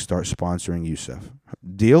open mics start sponsoring Yusef.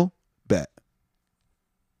 Deal? Bet.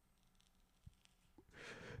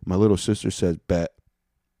 My little sister says bet.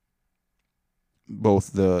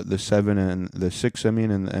 Both the 7 and the 6,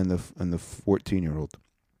 and the 14-year-old,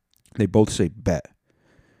 they both say bet.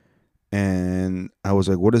 And I was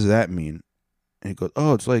like, what does that mean? And he goes,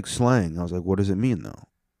 oh, it's like slang. I was like, what does it mean though?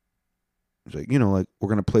 He's like, like we're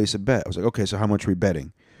gonna place a bet. I was like, okay, so how much are we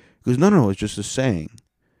betting? He goes, no, it's just a saying.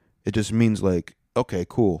 It just means like, okay,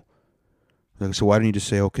 cool. Like, so why didn't you just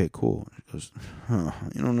say, okay, cool? He goes,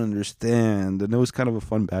 you don't understand. And it was kind of a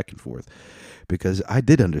fun back and forth because I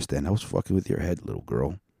did understand. I was fucking with your head, little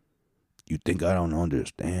girl. You think I don't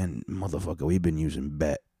understand? Motherfucker, we've been using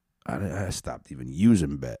bet. I stopped even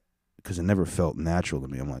using bet because it never felt natural to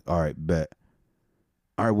me. I'm like, all right, bet.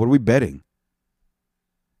 All right, what are we betting?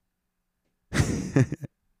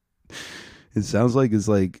 It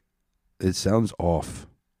sounds off.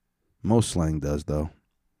 Most slang does, though.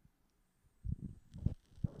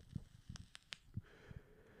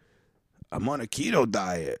 I'm on a keto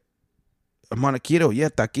diet. I'm on a keto. Yeah,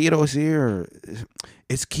 taquitos here.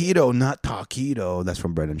 It's keto, not taquito. That's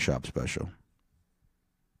from Brendan Schaub special.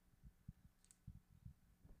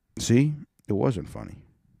 See? It wasn't funny.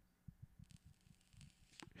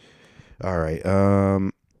 All right.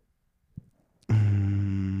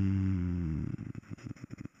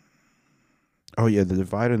 Oh, yeah, the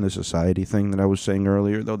divide in the society thing that I was saying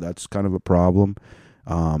earlier, though, that's kind of a problem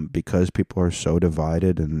because people are so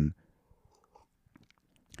divided, and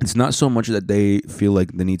it's not so much that they feel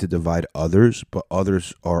like they need to divide others, but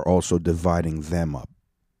others are also dividing them up.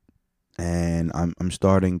 And I'm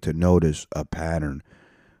starting to notice a pattern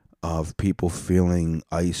of people feeling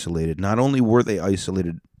isolated. Not only were they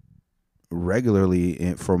isolated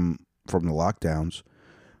regularly from the lockdowns,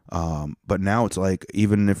 but now it's like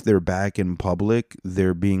even if they're back in public,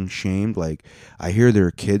 they're being shamed. Like I hear there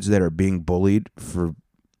are kids that are being bullied for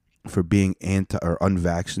being anti or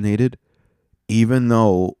unvaccinated, even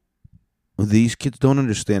though these kids don't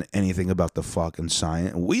understand anything about the fucking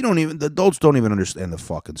science. The adults don't even understand the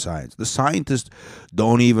fucking science. The scientists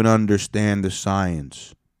don't even understand the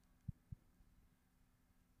science.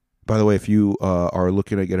 By the way, if you are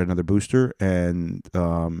looking to get another booster and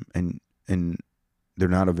they're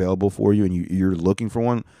not available for you and you're looking for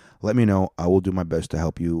one, let me know. I will do my best to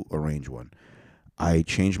help you arrange one. I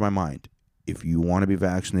changed my mind. If you want to be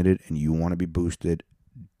vaccinated and you want to be boosted,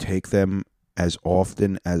 take them as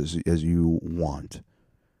often as you want.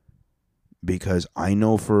 Because I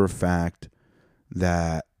know for a fact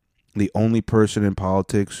that the only person in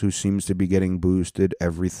politics who seems to be getting boosted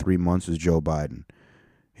every 3 months is Joe Biden.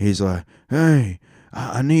 He's like, hey,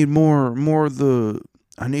 I need more of the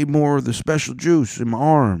special juice in my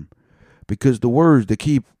arm because the words they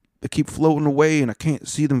keep floating away and I can't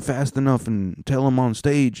see them fast enough and tell them on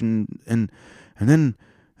stage and then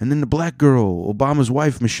the black girl, Obama's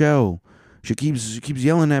wife, Michelle, she keeps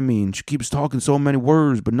yelling at me and she keeps talking so many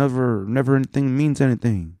words but never anything means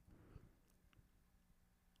anything.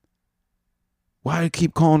 Why do I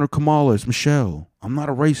keep calling her Kamala? It's Michelle. I'm not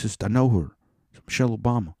a racist. I know her. It's Michelle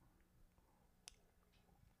Obama.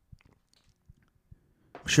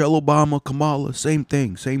 Michelle Obama, Kamala, same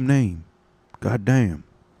thing, same name. God damn.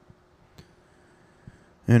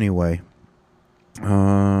 Anyway.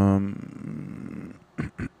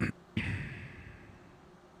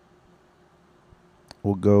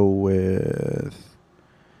 We'll go with...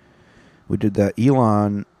 We did that.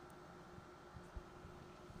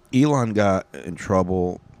 Elon got in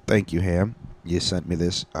trouble. Thank you, Ham. You sent me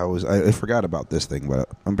this. I forgot about this thing, but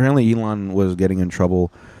apparently Elon was getting in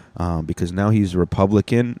trouble because now he's a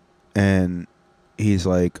Republican, and he's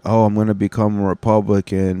like, oh, I'm going to become a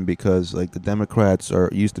Republican because like the Democrats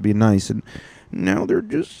used to be nice, and now they're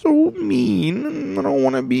just so mean. I don't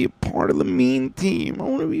want to be a part of the mean team. I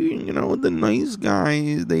want to be, the nice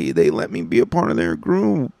guys. They let me be a part of their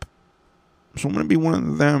group, so I'm going to be one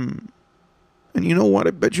of them. And you know what?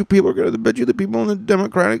 I bet you the people on the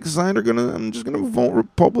Democratic side I'm just going to vote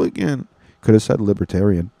Republican. Could have said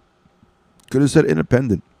Libertarian. Could have said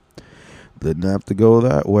Independent. Didn't have to go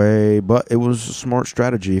that way. But it was a smart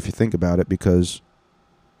strategy if you think about it, because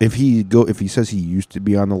if he says he used to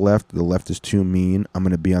be on the left is too mean, I'm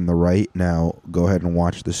going to be on the right. Now, go ahead and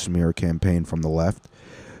watch the smear campaign from the left.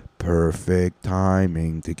 Perfect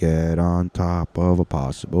timing to get on top of a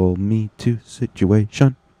possible Me Too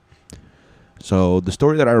situation. So the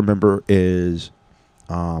story that I remember is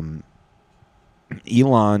Elon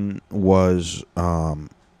Musk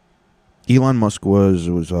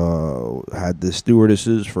was had the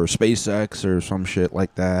stewardesses for SpaceX or some shit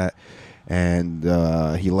like that, and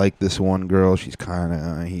he liked this one girl. She's kind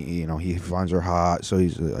of he finds her hot, so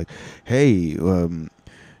he's like, "Hey, you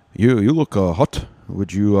look hot.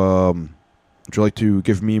 Would you like to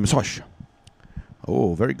give me a massage?"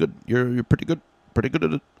 "Oh, very good. You're pretty good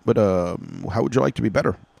at it. But how would you like to be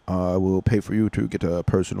better? I will pay for you to get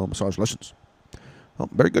personal massage lessons." "Oh,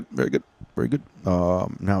 very good.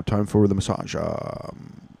 Now time for the massage.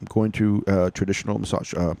 I'm going to traditional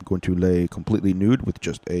massage. I'm going to lay completely nude with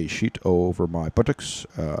just a sheet over my buttocks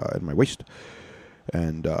and my waist.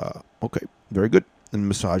 And okay, very good. And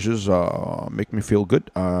massages make me feel good.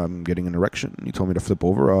 I'm getting an erection. You told me to flip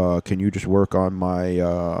over. Can you just work on my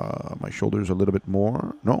my shoulders a little bit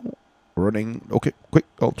more? No, running. Okay, quick.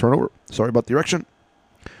 I'll turn over. Sorry about the erection.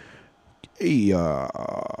 Hey,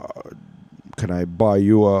 can I buy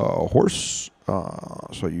you a horse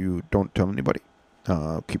so you don't tell anybody?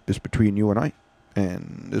 Keep this between you and I,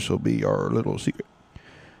 and this will be our little secret."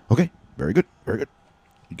 "Okay, very good. You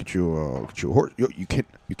get you a horse. You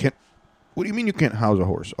can't. What do you mean you can't house a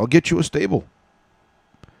horse? I'll get you a stable.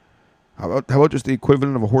 How about just the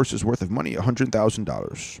equivalent of a horse's worth of money,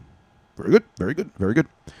 $100,000. Very good.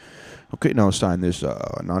 Okay, now sign this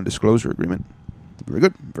non-disclosure agreement. Very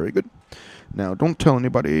good. Now don't tell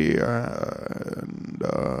anybody, and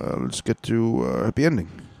let's get to happy ending.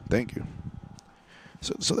 Thank you."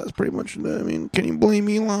 So that's pretty much. I mean, can you blame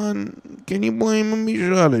Elon? Can you blame him? He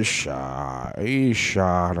shot a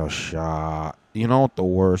shot. You know what the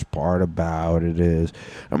worst part about it is?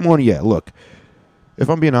 Look, if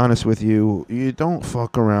I'm being honest with you, you don't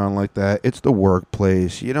fuck around like that. It's the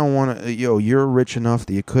workplace. You don't want to. You're rich enough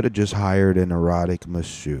that you could have just hired an erotic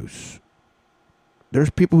masseuse. There's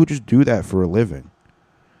people who just do that for a living.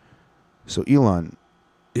 So Elon,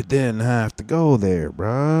 you didn't have to go there,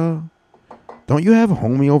 bro. Don't you have a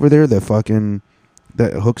homie over there that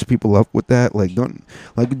hooks people up with that? Like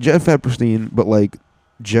Jeff Epstein, but like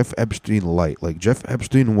Jeff Epstein light. Like Jeff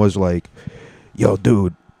Epstein was like, "Yo,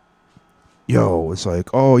 dude. Yo," it's like,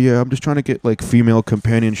 "Oh yeah, I'm just trying to get like female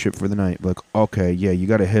companionship for the night." Like, okay, yeah, you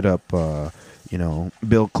got to hit up, Bill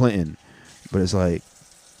Clinton. But it's like,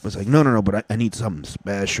 no, but I need something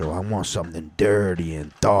special. I want something dirty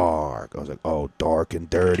and dark. I was like, "Oh, dark and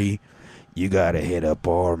dirty? You got to hit up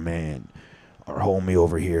our man. Our homie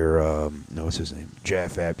over here, what's his name?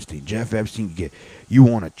 Jeff Epstein. Jeff Epstein, you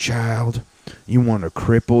want a child? You want a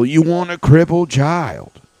crippled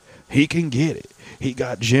child? He can get it. He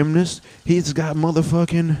got gymnasts. He's got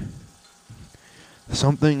motherfucking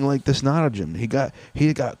something like this. Not a gym. He got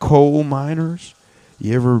coal miners.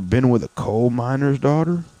 You ever been with a coal miner's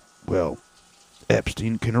daughter? Well,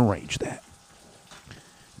 Epstein can arrange that.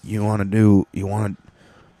 You want to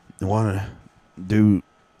do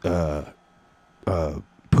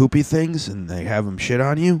poopy things and they have them shit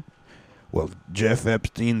on you? Well, Jeff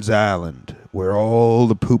Epstein's island, where all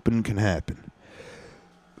the pooping can happen."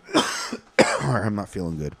 Alright, I'm not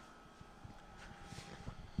feeling good.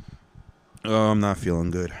 I'm not feeling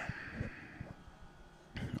good.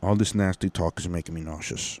 All this nasty talk is making me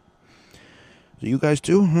nauseous. So you guys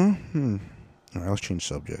too, huh? Alright, let's change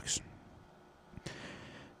subjects.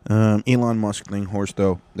 Elon Musk thing, horse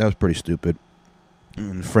though, that was pretty stupid.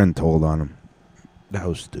 And a friend told on him. That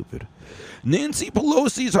was stupid. Nancy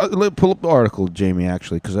Pelosi's... Pull up the article, Jamie,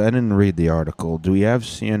 actually, because I didn't read the article. Do we have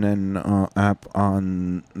CNN app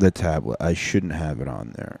on the tablet? I shouldn't have it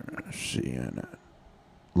on there. CNN.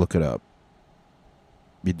 Look it up.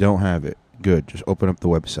 You don't have it. Good. Just open up the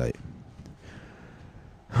website.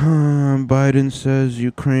 Biden says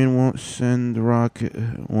Ukraine won't send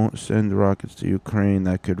rockets to Ukraine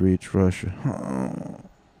that could reach Russia.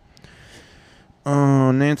 Oh,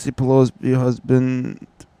 Nancy Pelosi's husband.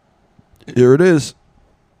 Here it is.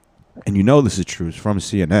 And you know this is true. It's from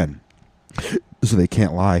CNN. So they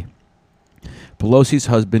can't lie. Pelosi's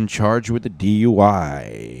husband charged with a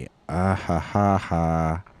DUI.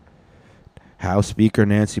 House Speaker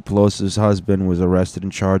Nancy Pelosi's husband was arrested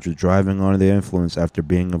and charged with driving under the influence after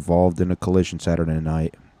being involved in a collision Saturday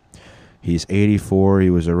night. He's 84. He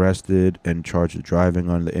was arrested and charged with driving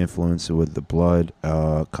under the influence with the blood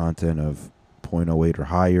content of 0.08 or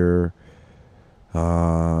higher.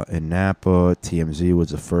 In Napa, TMZ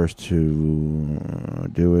was the first to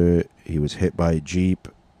do it. He was hit by a Jeep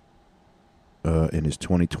in his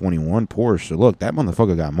 2021 Porsche. So look, that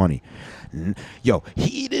motherfucker got money. Yo,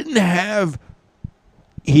 he didn't have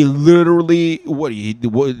He literally,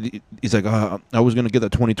 he's like, I was going to get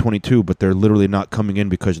that 2022, but they're literally not coming in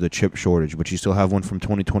because of the chip shortage. But you still have one from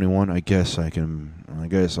 2021? I guess I can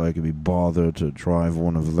be bothered to drive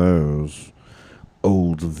one of those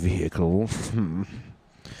old vehicles.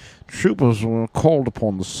 Troopers were called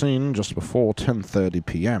upon the scene just before 10:30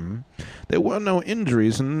 p.m. There were no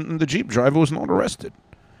injuries, and the Jeep driver was not arrested.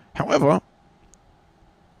 However,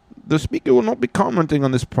 the speaker will not be commenting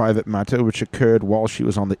on this private matter, which occurred while she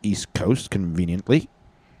was on the East Coast, conveniently.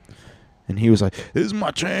 And he was like, "This is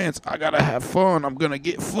my chance. I gotta have fun. I'm gonna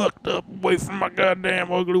get fucked up away from my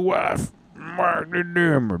goddamn ugly wife.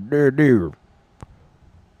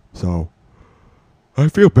 So, I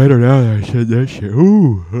feel better now that I said that shit.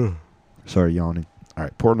 Ooh. Sorry, yawning. All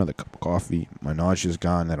right, pour another cup of coffee. My nausea's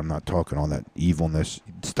gone that I'm not talking all that evilness.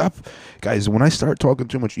 Stop. Guys, when I start talking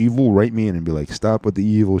too much evil, write me in and be like, stop with the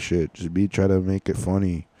evil shit. Just try to make it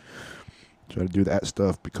funny. Try to do that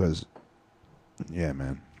stuff because, yeah,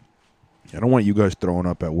 man. I don't want you guys throwing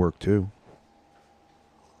up at work, too.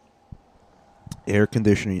 Air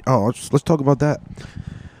conditioning. Oh, let's talk about that.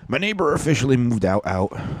 My neighbor officially moved out.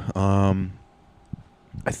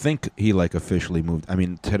 I think he officially moved. I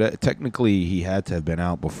mean, technically he had to have been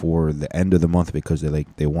out before the end of the month because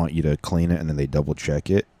they want you to clean it and then they double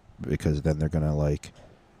check it because then they're gonna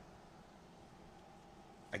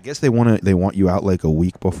I guess they want you out a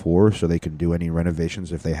week before so they can do any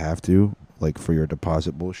renovations if they have to, for your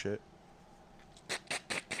deposit bullshit.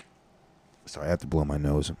 Sorry, I have to blow my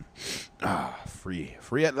nose. Free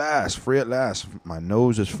at last. My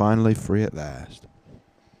nose is finally free at last.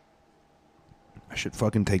 I should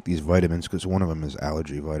fucking take these vitamins because one of them is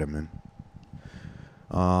allergy vitamin.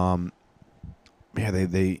 Yeah,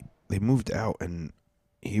 they moved out and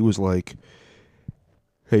he was like,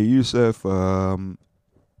 "Hey, Yusuf,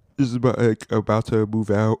 this is about to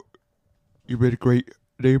move out. You've been a great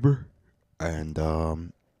neighbor." And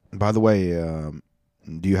by the way,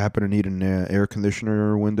 do you happen to need an air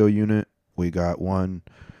conditioner window unit? We got one,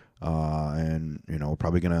 and we're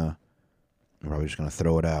probably just gonna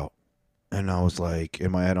throw it out. And I was like, in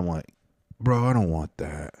my head, I'm like, bro, I don't want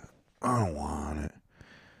that. I don't want it.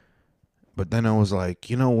 But then I was like,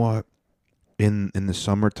 you know what? In the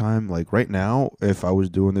summertime, right now, if I was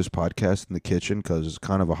doing this podcast in the kitchen, because it's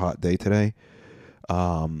kind of a hot day today,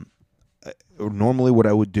 normally what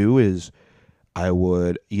I would do is I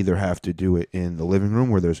would either have to do it in the living room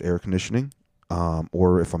where there's air conditioning,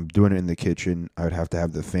 or if I'm doing it in the kitchen, I would have to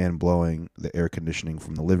have the fan blowing the air conditioning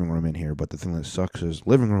from the living room in here. But the thing that sucks is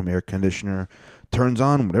living room air conditioner turns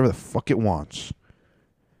on whatever the fuck it wants.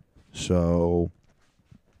 So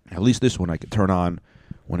at least this one I could turn on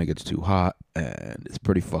when it gets too hot, and it's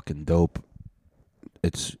pretty fucking dope.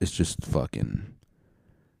 It's just fucking,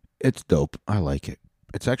 it's dope. I like it.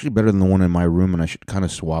 It's actually better than the one in my room, and I should kind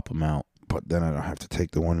of swap them out. But then I don't have to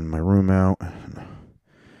take the one in my room out. I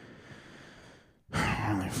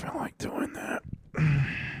don't really feel like doing that.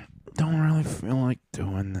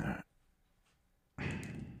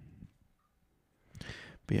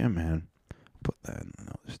 But yeah, man. Put that in the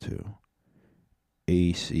notes too.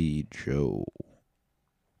 AC Joe.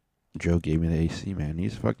 Joe gave me the AC, man.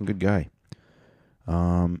 He's a fucking good guy.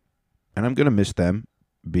 And I'm gonna miss them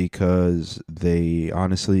because they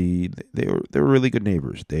honestly they were really good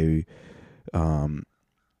neighbors. I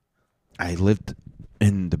lived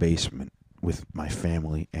in the basement with my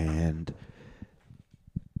family, and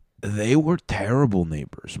they were terrible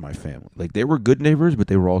neighbors, my family. They were good neighbors, but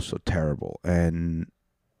they were also terrible. And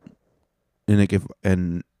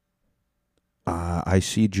I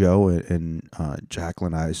see Joe and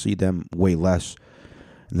Jacqueline, I see them way less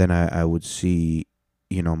than I would see,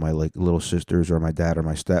 my little sisters or my dad or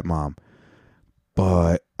my stepmom.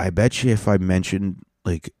 But I bet you if I mentioned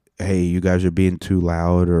hey, you guys are being too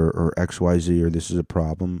loud or XYZ or this is a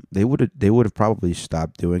problem, they would have probably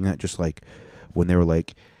stopped doing that. Just when they were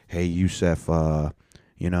like, hey, Yusuf,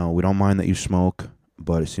 we don't mind that you smoke,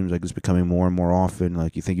 but it seems like it's becoming more and more often.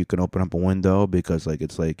 You think you can open up a window because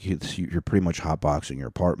you're pretty much hotboxing your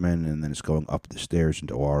apartment, and then it's going up the stairs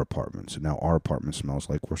into our apartment. So now our apartment smells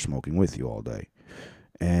like we're smoking with you all day,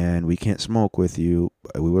 and we can't smoke with you.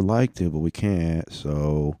 We would like to, but we can't.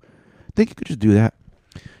 So I think you could just do that.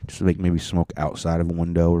 Just to maybe smoke outside of a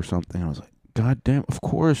window or something. I was like, God damn, of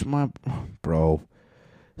course, my bro.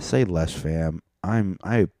 Say less, fam. I'm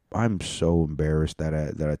so embarrassed that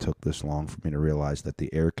I took this long for me to realize that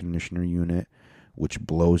the air conditioner unit, which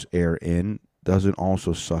blows air in, doesn't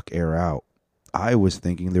also suck air out. I was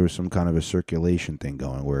thinking there was some kind of a circulation thing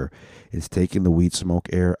going where it's taking the weed smoke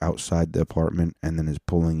air outside the apartment and then is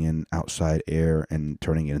pulling in outside air and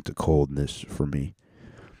turning it into coldness for me.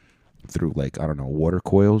 through like, I don't know, water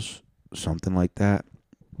coils, something like that.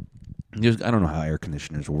 I don't know how air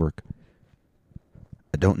conditioners work.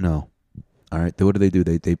 I don't know. All right, what do?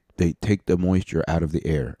 They take the moisture out of the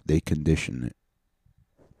air. They condition it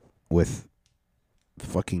with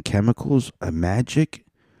fucking chemicals, a magic.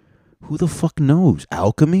 Who the fuck knows?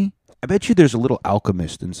 Alchemy? I bet you there's a little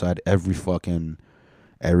alchemist inside every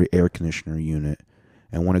air conditioner unit.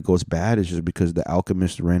 And when it goes bad, it's just because the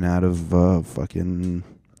alchemist ran out of fucking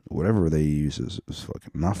whatever they use is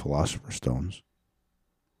fucking not philosopher's stones.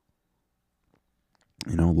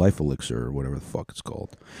 You know, life elixir or whatever the fuck it's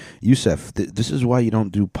called. Yusef, this is why you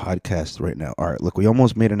don't do podcasts right now. All right, look, we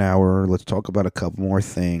almost made an hour. Let's talk about a couple more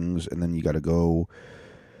things, and then you got to go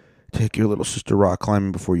take your little sister rock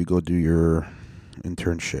climbing before you go do your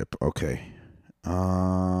internship. Okay.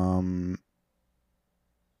 The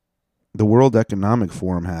World Economic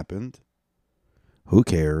Forum happened. Who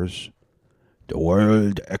cares? The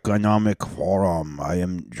World Economic Forum. I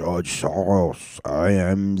am George Soros. I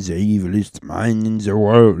am the evilest man in the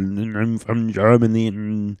world, and I'm from Germany.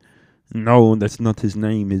 And no, that's not his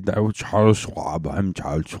name. That was Charles Schwab. I'm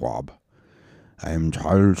Charles Schwab. I am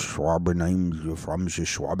Charles Schwab, and I'm from the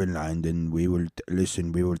Schwabenland. And we will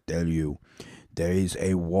tell you. There is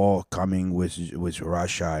a war coming with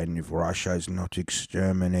Russia, and if Russia is not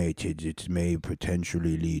exterminated, it may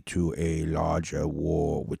potentially lead to a larger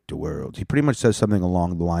war with the world. He pretty much says something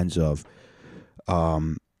along the lines of,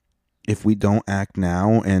 if we don't act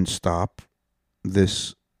now and stop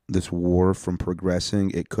this war from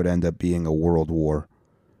progressing, it could end up being a world war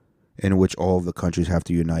in which all of the countries have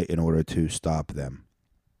to unite in order to stop them.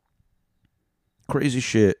 Crazy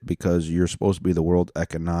shit, because you're supposed to be the World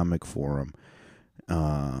Economic Forum.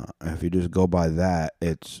 If you just go by that,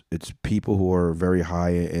 it's people who are very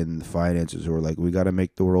high in finances who are like, we got to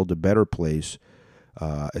make the world a better place,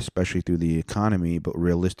 especially through the economy. But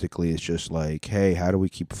realistically, it's just like, hey, how do we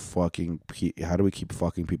keep fucking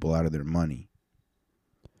people out of their money?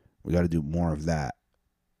 We got to do more of that.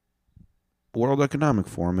 World Economic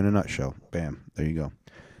Forum in a nutshell. Bam, there you go.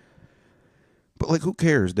 But, like, who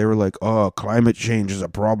cares? They were like, oh, climate change is a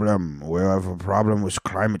problem. We have a problem with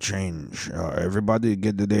climate change. Everybody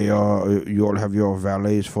you all have your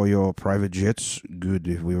valets for your private jets?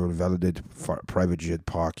 Good, we will validate private jet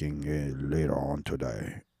parking later on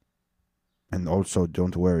today. And also,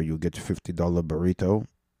 don't worry, you get $50 burrito.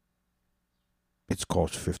 It's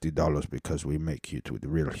cost $50 because we make it with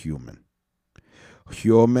real human.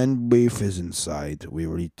 Human beef is inside. We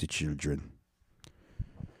will eat the children.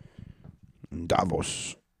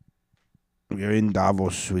 Davos. We are in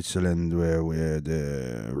Davos, Switzerland, where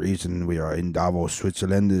the reason we are in Davos,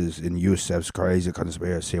 Switzerland is in Yusef's crazy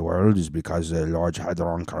conspiracy world is because the Large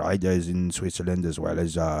Hadron Collider is in Switzerland as well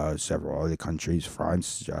as several other countries,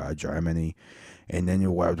 France, Germany. And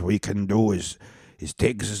then what we can do is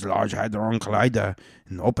take this Large Hadron Collider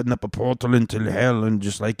and open up a portal into hell, and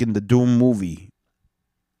just like in the Doom movie.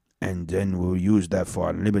 And then we'll use that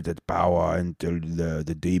for unlimited power until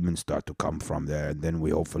the demons start to come from there. And then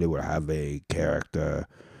we hopefully will have a character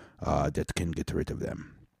that can get rid of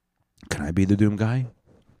them. Can I be the Doom guy?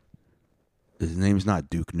 His name's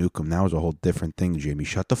not Duke Nukem. That was a whole different thing, Jamie.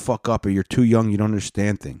 Shut the fuck up, or you're too young. You don't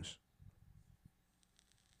understand things.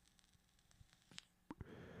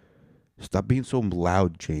 Stop being so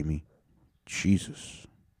loud, Jamie. Jesus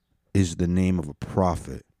is the name of a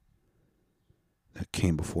prophet that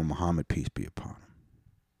came before Muhammad, peace be upon him.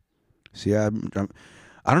 See, I don't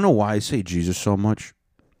know why I say Jesus so much,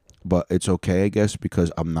 but it's okay, I guess,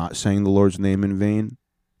 because I'm not saying the Lord's name in vain.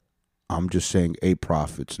 I'm just saying a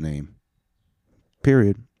prophet's name.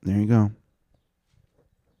 Period. There you go.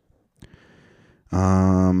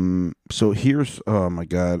 So here's, oh my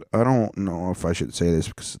God, I don't know if I should say this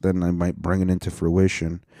because then I might bring it into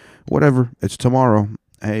fruition. Whatever, it's tomorrow.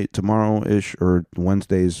 Hey, tomorrow-ish or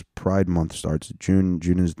Wednesday's Pride Month starts. June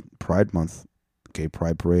is Pride Month. Okay,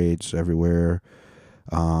 Pride parades everywhere.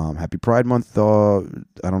 Happy Pride Month.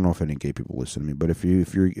 I don't know if any gay people listen to me, but if you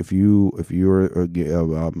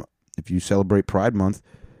celebrate Pride Month,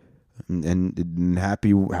 and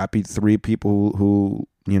happy 3 people who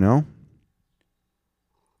you know,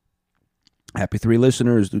 happy 3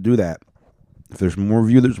 listeners to do that. If there's more of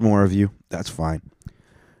you, there's more of you. That's fine.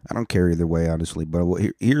 I don't care either way, honestly. But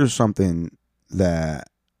here's something that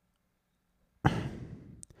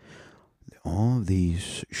all of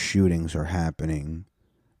these shootings are happening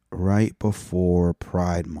right before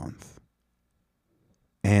Pride Month.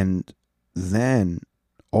 And then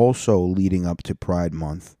also leading up to Pride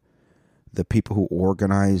Month, the people who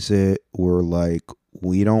organize it were like,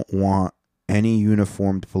 we don't want any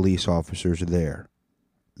uniformed police officers there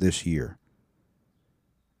this year.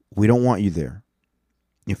 We don't want you there.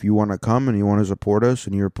 If you want to come and you want to support us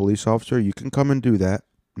and you're a police officer, you can come and do that,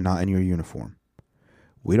 not in your uniform.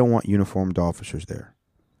 We don't want uniformed officers there.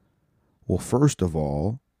 Well, first of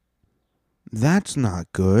all, that's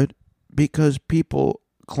not good because people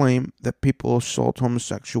claim that people assault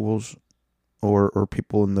homosexuals or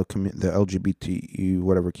people in the LGBT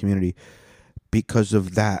whatever community because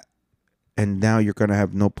of that. And now you're going to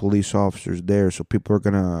have no police officers there, so people are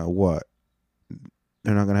going to what?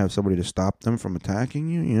 They're not going to have somebody to stop them from attacking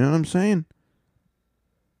you? You know what I'm saying?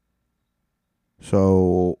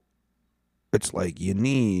 So it's like you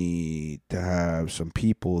need to have some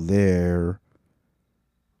people there.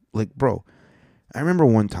 Like, bro, I remember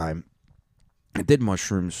one time I did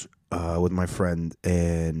mushrooms with my friend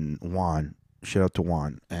and Juan. Shout out to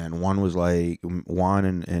Juan. And Juan was like, Juan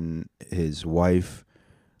and his wife,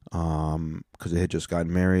 because they had just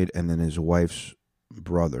gotten married, and then his wife's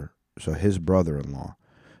brother. So his brother-in-law,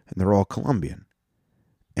 and they're all Colombian.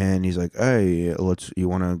 And he's like, hey, you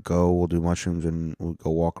want to go, we'll do mushrooms and we'll go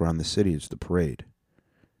walk around the city. It's the parade.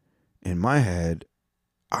 In my head,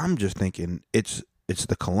 I'm just thinking it's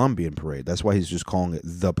the Colombian parade. That's why he's just calling it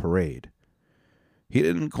the parade. He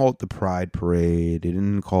didn't call it the Pride Parade. He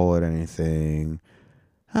didn't call it anything.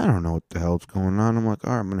 I don't know what the hell's going on. I'm like,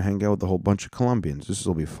 all right, I'm going to hang out with a whole bunch of Colombians. This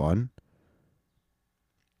will be fun.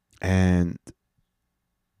 And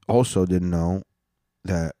also didn't know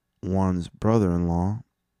that Juan's brother-in-law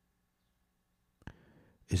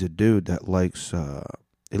is a dude that likes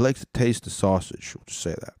he likes to taste the sausage. We'll just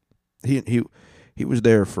say that. He was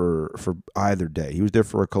there for either day. He was there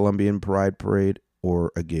for a Colombian Pride Parade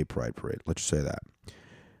or a gay Pride Parade. Let's just say that.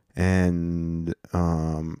 And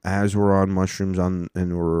as we're on mushrooms and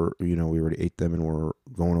we're, we already ate them and we're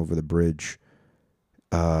going over the bridge,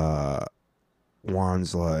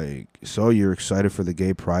 Juan's like, so you're excited for the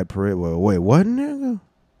gay Pride Parade? Well, wait, what, nigga?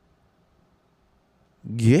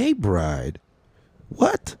 Gay Pride?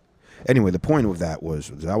 What? Anyway, the point of that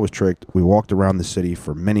was I was tricked. We walked around the city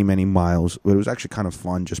for many, many miles. But it was actually kind of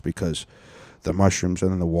fun just because the mushrooms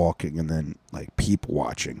and then the walking and then like people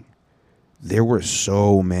watching. There were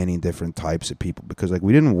so many different types of people because like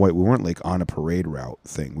we weren't like on a parade route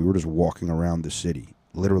thing. We were just walking around the city.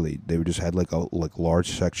 Literally, they just had like large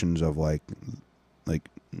sections of like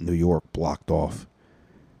New York blocked off,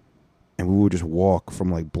 and we would just walk from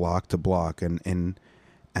like block to block, and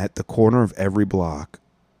at the corner of every block,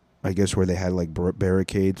 I guess where they had like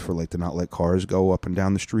barricades for like to not let cars go up and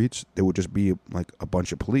down the streets, there would just be like a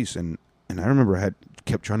bunch of police, and I remember I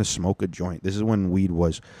kept trying to smoke a joint. This is when weed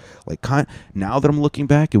was like now that I'm looking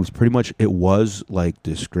back, it was like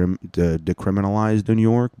decriminalized in New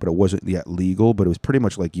York, but it wasn't yet legal. But it was pretty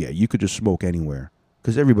much like, yeah, you could just smoke anywhere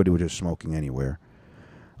because everybody was just smoking anywhere.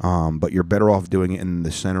 But you're better off doing it in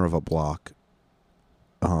the center of a block.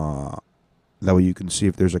 That way you can see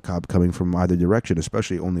if there's a cop coming from either direction,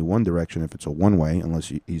 especially only one direction if it's a one-way,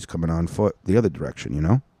 unless he's coming on foot the other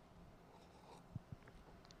direction,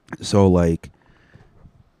 So, like,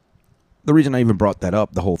 the reason I even brought that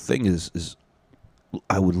up, the whole thing is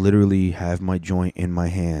I would literally have my joint in my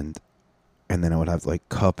hand, and then I would have to, like,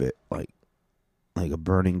 cup it, like a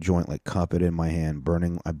burning joint, like, cup it in my hand,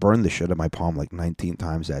 I burned the shit out of my palm, like, 19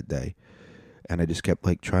 times that day, and I just kept,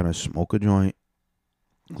 like, trying to smoke a joint,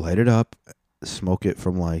 light it up, smoke it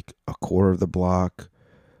from, like, a quarter of the block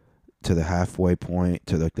to the halfway point,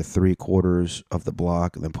 to like the 3/4 of the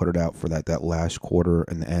block, and then put it out for that last quarter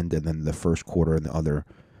in the end, and then the first quarter in the other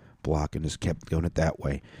block, and just kept doing it that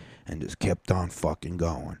way, and just kept on fucking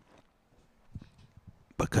going.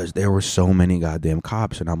 Because there were so many goddamn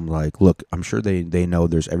cops, and I'm like, look, I'm sure they know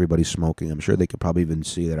there's everybody smoking. I'm sure they could probably even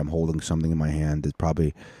see that I'm holding something in my hand. It's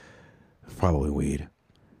probably weed.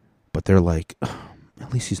 But they're like,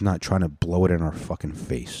 at least he's not trying to blow it in our fucking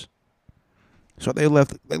face. So they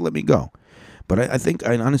let me go. But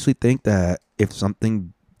I honestly think that if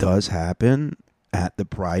something does happen at the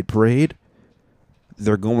Pride Parade,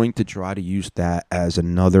 they're going to try to use that as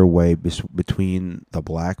another way between the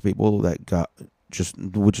black people that got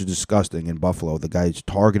which is disgusting in Buffalo. The guy's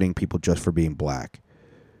targeting people just for being black.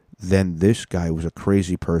 Then this guy was a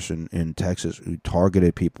crazy person in Texas who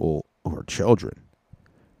targeted people who are children.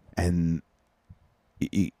 And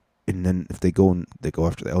then if they go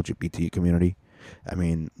after the LGBT community, I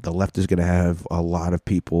mean, the left is going to have a lot of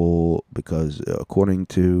people because according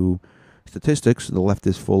to statistics, the left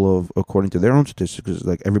is full of, according to their own statistics,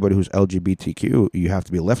 like everybody who's LGBTQ, you have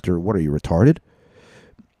to be left, or what are you, retarded?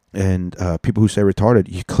 And people who say retarded,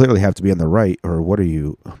 you clearly have to be on the right, or what are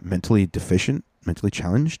you, mentally deficient, mentally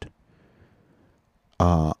challenged?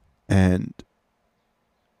 And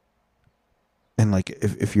like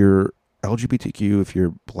if you're LGBTQ, if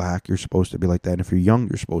you're black, you're supposed to be like that. And if you're young,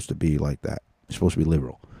 you're supposed to be like that. You're supposed to be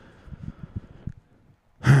liberal.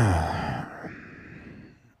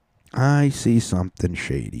 I see something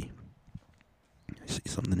shady.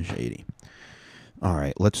 All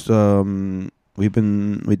right, let's we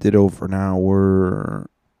did over an hour.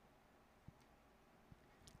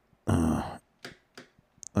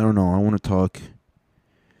 I don't know. I want to talk.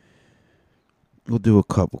 We'll do a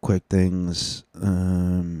couple quick things.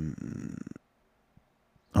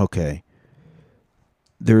 Okay.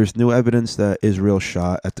 There is new evidence that Israel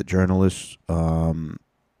shot at the journalists.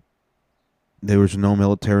 There was no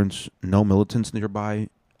militants nearby.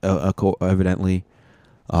 Evidently,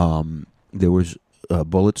 there was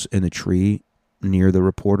bullets in a tree near the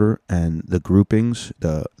reporter, and the groupings,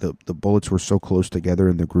 the bullets were so close together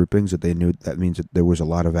in the groupings that they knew that means that there was a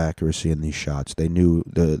lot of accuracy in these shots. They knew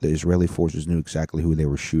the Israeli forces knew exactly who they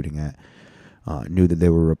were shooting at, knew that they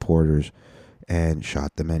were reporters, and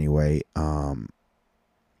shot them anyway.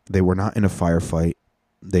 They were not in a firefight.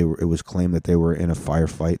 It was claimed that they were in a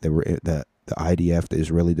firefight. They were the IDF, the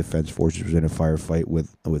Israeli Defense Forces, was in a firefight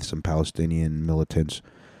with some Palestinian militants,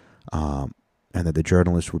 and that the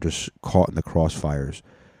journalists were just caught in the crossfires.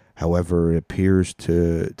 However, it appears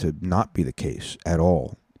to not be the case at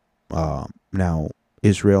all. Now,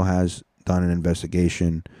 Israel has done an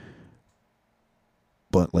investigation,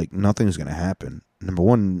 but nothing's going to happen. Number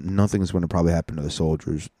one, nothing's going to probably happen to the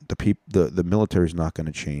soldiers. The military's not going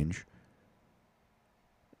to change.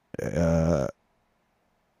 I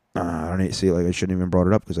don't see. I shouldn't even brought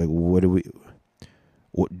it up because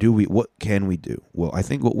what can we do? Well, I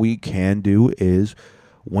think what we can do is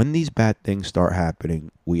when these bad things start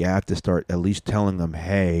happening, we have to start at least telling them,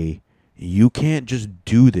 hey, you can't just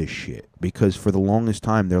do this shit. Because for the longest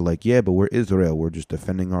time, they're like, yeah, but we're Israel. We're just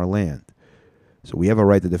defending our land. So we have a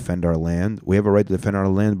right to defend our land. We have a right to defend our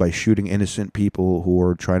land by shooting innocent people who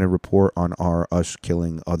are trying to report on us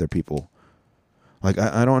killing other people. I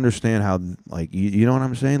don't understand how, you know what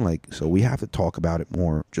I'm saying? So we have to talk about it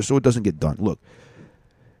more just so it doesn't get done. Look,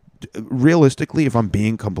 realistically, if I'm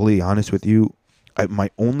being completely honest with you,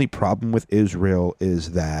 my only problem with Israel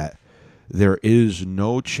is that there is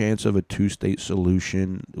no chance of a two-state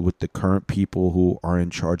solution with the current people who are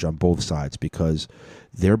in charge on both sides, because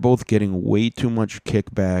they're both getting way too much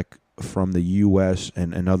kickback from the U.S.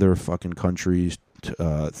 and other fucking countries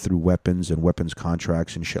through weapons and weapons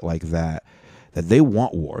contracts and shit like that they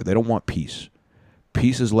want war. They don't want peace.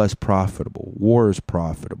 Peace is less profitable. War is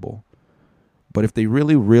profitable. But if they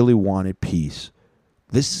really, really wanted peace,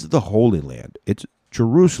 this is the Holy Land.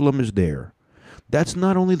 Jerusalem is there. That's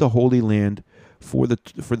not only the Holy Land for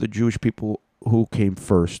the Jewish people who came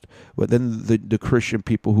first, but then the Christian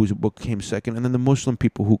people whose book came second, and then the Muslim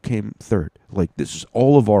people who came third. This is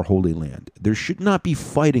all of our Holy Land. There should not be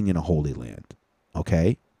fighting in a Holy Land.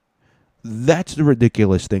 Okay? That's the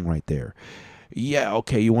ridiculous thing right there. Yeah,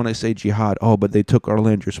 okay, you want to say jihad. Oh, but they took our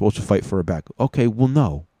land. You're supposed to fight for it back. Okay, well,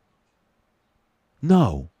 no.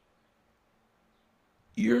 No.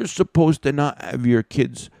 You're supposed to not have your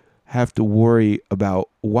kids have to worry about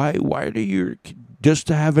why do you just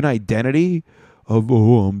to have an identity of,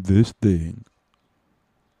 oh, I'm this thing.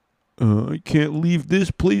 I can't leave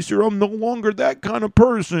this place or I'm no longer that kind of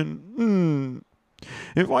person.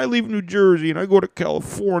 If I leave New Jersey and I go to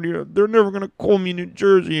California, they're never going to call me New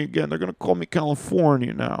Jersey again. They're going to call me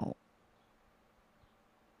California now.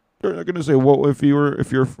 They're not going to say, well, if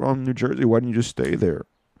you're from New Jersey, why didn't you just stay there?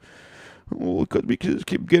 Well, because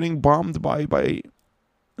keep getting bombed by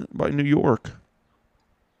New York.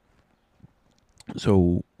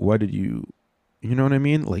 So why did you know what I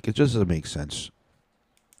mean? It just doesn't make sense.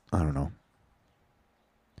 I don't know.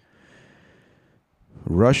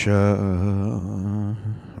 Russia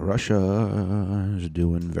is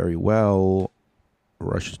doing very well.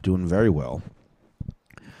 Russia's doing very well.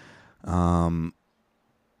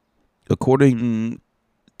 According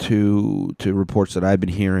to reports that I've been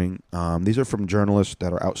hearing, these are from journalists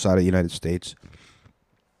that are outside of the United States.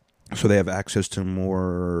 So they have access to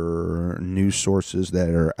more news sources that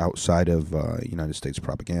are outside of United States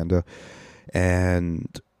propaganda.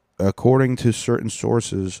 And according to certain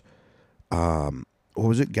sources, what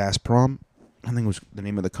was it? Gazprom, I think was the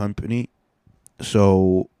name of the company.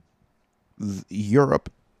 So Europe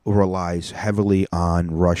relies heavily on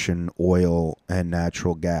Russian oil and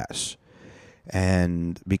natural gas.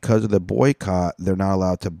 And because of the boycott, they're not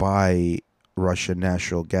allowed to buy Russian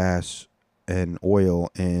natural gas and oil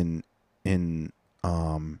they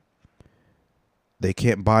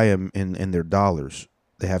can't buy them in their dollars.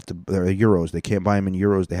 They're euros. They can't buy them in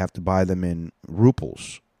euros. They have to buy them in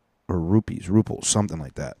rubles. Or rupees, something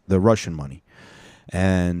like that, the Russian money.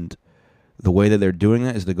 And The way that they're doing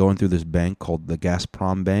it is they're going through this bank called the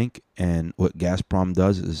Gazprom Bank, and what Gazprom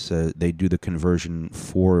does is they do the conversion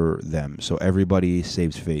for them, so everybody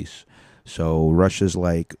saves face. So Russia's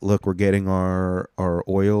like, look, we're getting our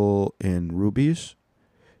oil in rupees,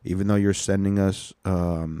 even though you're sending us,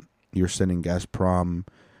 you're sending Gazprom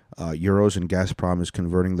euros, and Gazprom is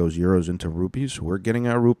converting those euros into rupees. We're getting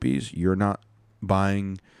our rupees. You're not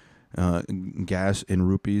buying gas in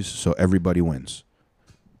rupees, so everybody wins.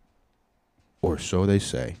 Or so they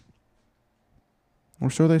say.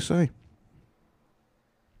 Or so they say.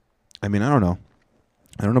 I mean, I don't know.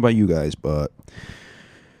 I don't know about you guys, but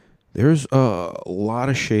there's a lot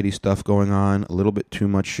of shady stuff going on. A little bit too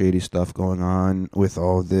much shady stuff going on with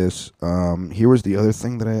all this. Here was the other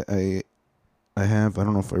thing that I have. I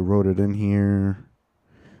don't know if I wrote it in here.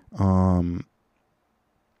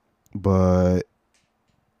 But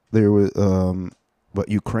there was but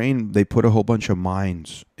Ukraine, they put a whole bunch of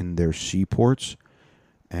mines in their seaports,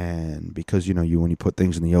 and because when you put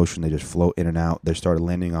things in the ocean, they just float in and out. They started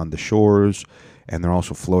landing on the shores, and they're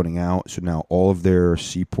also floating out. So now all of their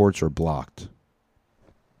seaports are blocked.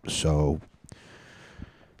 So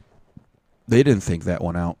they didn't think that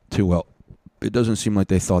one out too well. It doesn't seem like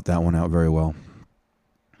they thought that one out very well.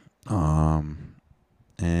 Oh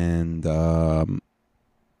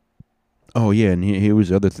yeah, and here was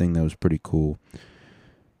the other thing that was pretty cool.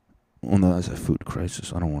 Well, no, that's a food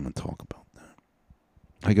crisis. I don't want to talk about that.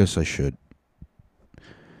 I guess I should.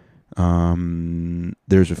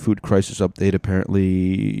 There's a food crisis update.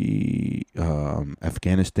 Apparently,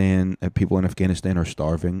 Afghanistan, people in Afghanistan are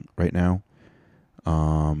starving right now.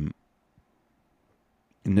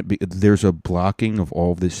 There's a blocking of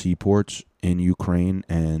all of the seaports in Ukraine,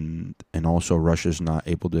 and also Russia's not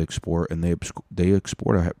able to export, and they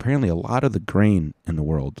export apparently a lot of the grain in the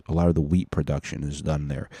world. A lot of the wheat production is done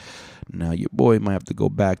there. Now your boy might have to go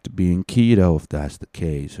back to being keto if that's the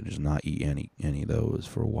case, and just not eat any of those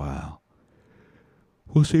for a while.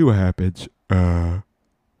 We'll see what happens. But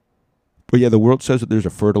yeah, the world says that there's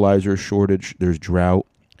a fertilizer shortage, there's drought,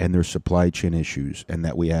 and there's supply chain issues, and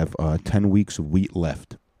that we have 10 weeks of wheat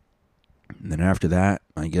left. And then after that,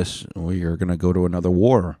 I guess we are going to go to another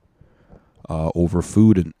war over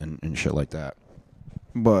food and shit like that.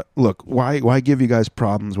 But look, why give you guys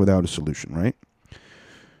problems without a solution, right?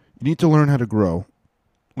 You need to learn how to grow.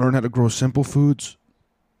 Learn how to grow simple foods.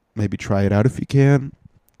 Maybe try it out if you can.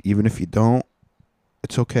 Even if you don't,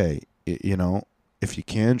 it's okay. If you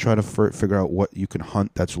can, try to figure out what you can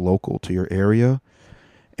hunt that's local to your area.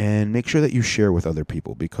 And make sure that you share with other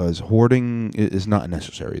people, because hoarding is not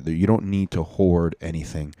necessary. You don't need to hoard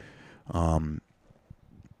anything. God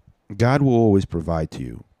will always provide to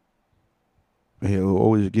you. He'll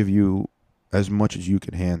always give you as much as you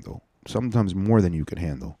can handle, sometimes more than you can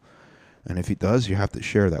handle. And if he does, you have to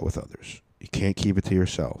share that with others. You can't keep it to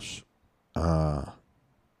yourselves. And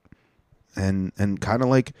kind of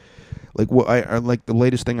like what I like, the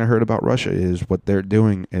latest thing I heard about Russia is what they're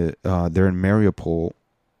doing. They're in Mariupol.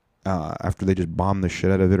 After they just bombed the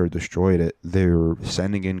shit out of it or destroyed it, they're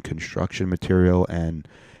sending in construction material and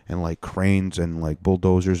like cranes and like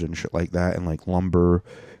bulldozers and shit like that, and like lumber,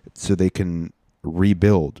 so they can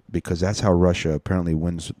rebuild, because that's how Russia apparently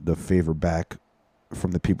wins the favor back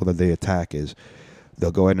from the people that they attack. Is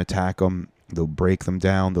they'll go ahead and attack them, they'll break them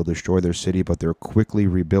down, they'll destroy their city, but they'll quickly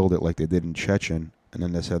rebuild it like they did in Chechen. And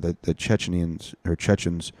then that's how the Chechens,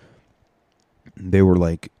 they were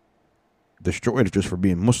like destroyed just for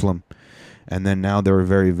being Muslim, and then now they're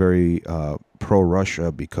very, very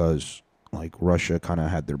pro-Russia, because like Russia kind of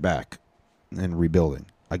had their back in rebuilding,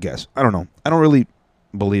 I guess. I don't know. I don't really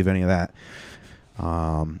believe any of that.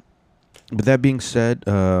 But that being said,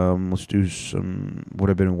 let's do some what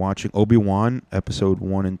I've been watching. Obi-Wan episode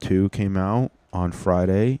 1 and 2 came out on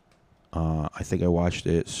Friday. I think I watched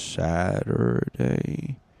it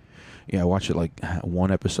Saturday. Yeah, I watched it like one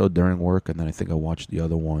episode during work, and then I think I watched the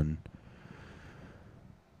other one.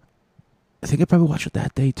 I think I probably watched it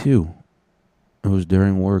that day too. It was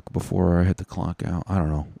during work before I had to clock out. I don't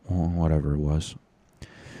know, whatever it was.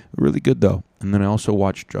 Really good though. And then I also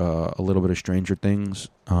watched a little bit of Stranger Things,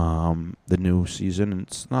 the new season, and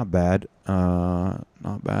it's not bad. Not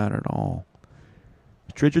bad at all.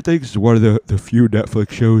 Stranger Things is one of the few Netflix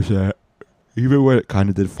shows that, even when it kind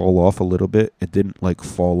of did fall off a little bit, it didn't like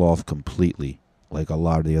fall off completely like a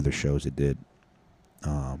lot of the other shows it did.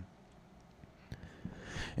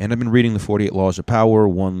 And I've been reading the 48 Laws of Power,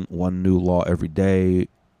 one new law every day.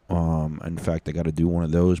 In fact, I got to do one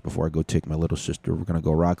of those before I go take my little sister. We're going to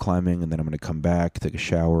go rock climbing, and then I'm going to come back, take a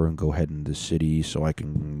shower, and go head into the city so I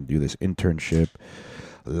can do this internship.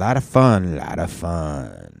 A lot of fun.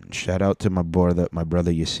 Shout out to my brother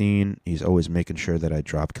Yassine. He's always making sure that I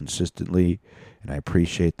drop consistently, and I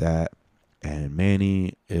appreciate that. And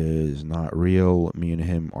Manny is not real. Me and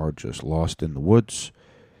him are just lost in the woods,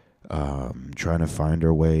 trying to find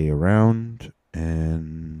our way around,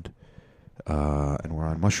 and we're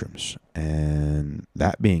on mushrooms. And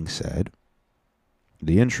that being said,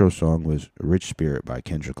 the intro song was Rich Spirit by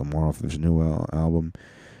Kendrick Lamar off his new album.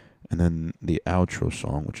 And then the outro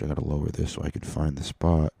song, which I got to lower this so I can find the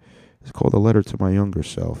spot, is called A Letter to My Younger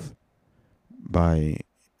Self by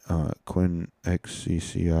Quinn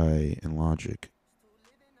XCCI and Logic.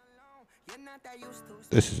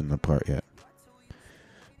 This isn't the part yet.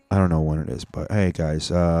 I don't know when it is, but hey guys,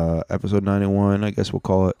 episode 91, I guess we'll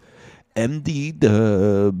call it MD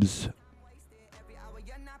Dubs.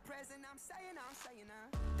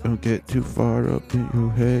 Don't get too far up in your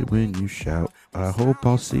head when you shout. I hope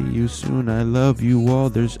I'll see you soon. I love you all.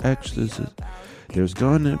 There's extras. There's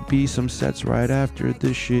gonna be some sets right after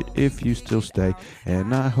this shit if you still stay.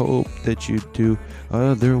 And I hope that you do.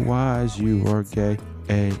 Otherwise, you are gay.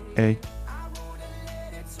 Ay, ay.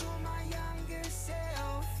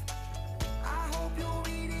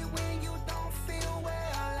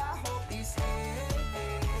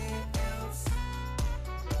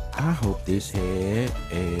 I hope this helps.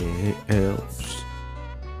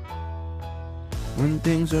 When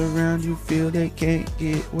things around you feel they can't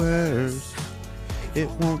get worse, it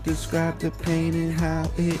won't describe the pain and how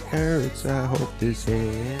it hurts. I hope this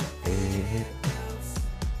helps.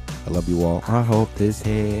 I love you all. I hope this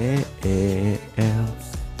helps.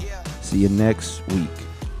 See you next week.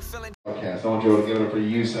 Okay, so I want you all to give it up for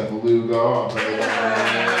Yusef Lugo.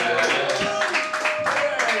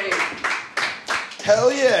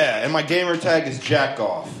 Hell yeah! And my gamer tag is Jack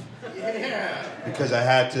Off. Yeah. Because I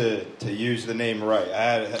had to use the name right.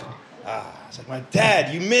 It's like, my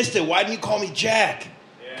dad, you missed it. Why didn't you call me Jack?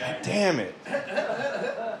 Yeah. God damn it.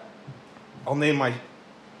 I'll name my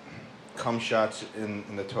cum shots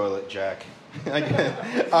in the toilet Jack.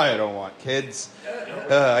 I don't want kids.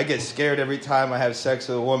 I get scared every time I have sex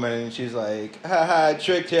with a woman and she's like, haha, I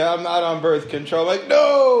tricked you. I'm not on birth control. I'm like,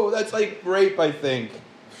 no, that's like rape, I think.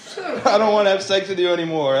 I don't want to have sex with you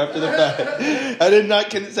anymore after the fact. I did not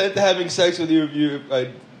consent to having sex with you if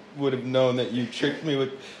I would have known that you tricked me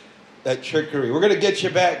with that trickery. We're going to get you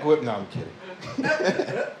back. No, I'm kidding.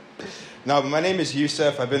 No, but my name is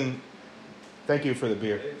Yusef. Thank you for the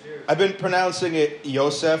beer. I've been pronouncing it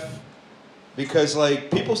Yosef because,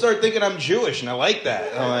 like, people start thinking I'm Jewish, and I like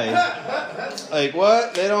that. I'm like,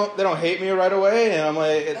 what? They don't hate me right away? And I'm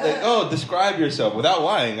like, oh, describe yourself. Without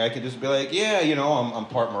lying, I could just be like, yeah, you know, I'm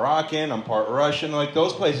part Moroccan, I'm part Russian. Like,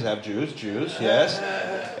 those places have Jews, yes.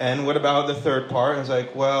 And what about the third part? I was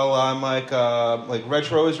like, well, I'm like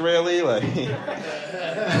retro Israeli, like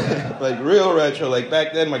like real retro. Like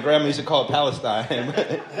back then, my grandma used to call it Palestine,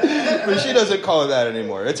 but she doesn't call it that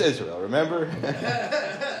anymore. It's Israel, remember?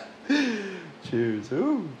 Cheers.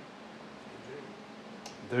 Ooh.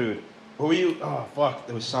 Dude, what were you? Oh, fuck.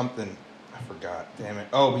 There was something. I forgot. Damn it.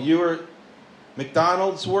 Oh, you were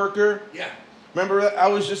McDonald's worker? Yeah. Remember, I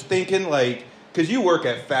was just thinking, like, because you work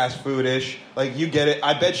at fast food-ish. Like, you get it.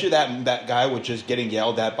 I bet you that guy was just getting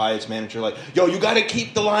yelled at by his manager, like, yo, you got to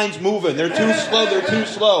keep the lines moving. They're too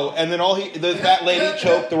slow. And then the fat lady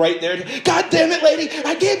choked right there. God damn it, lady.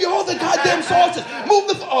 I gave you all the goddamn sauces. Move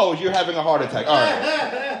the... Oh, you're having a heart attack. All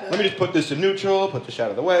right. Let me just put this in neutral, put this out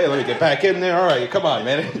of the way. Let me get back in there. All right, come on,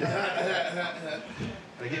 man.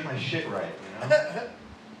 Gotta get my shit right, you know?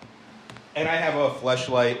 And I have a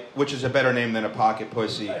Fleshlight, which is a better name than a pocket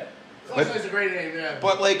pussy. Fleshlight's a great name, yeah.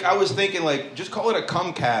 But, like, I was thinking, like, just call it a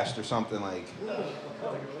Cumcast or something, like.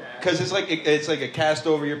 Because it's like a cast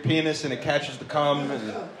over your penis and it catches the cum.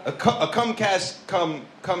 And a Cumcast,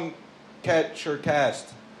 catch or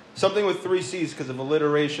cast. Something with 3 C's because of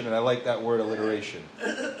alliteration, and I like that word alliteration.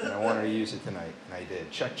 And I wanted to use it tonight, and I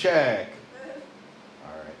did. Check.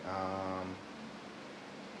 All right.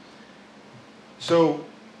 So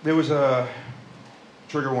there was a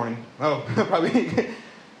trigger warning. Oh, probably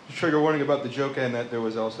trigger warning about the joke, and that there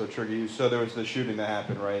was also trigger use. So there was the shooting that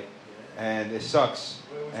happened, right? And it sucks.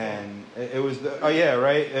 And it was the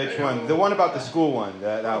right. Which one? The one about the school one.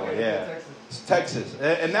 That one. Yeah. Texas.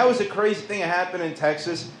 And that was a crazy thing that happened in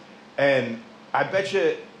Texas. And I bet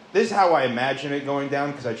you, this is how I imagine it going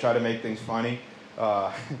down, because I try to make things funny.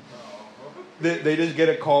 They just get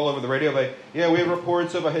a call over the radio, like, yeah, we have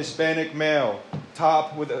reports of a Hispanic male,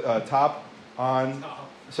 top is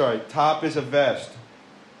a vest.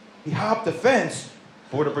 He hopped the fence.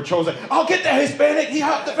 Border Patrol's like, I'll get that Hispanic, he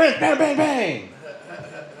hopped the fence, bang, bang, bang.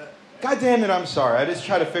 God damn it, I'm sorry. I just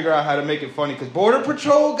try to figure out how to make it funny. Because Border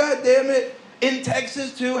Patrol, god damn it, in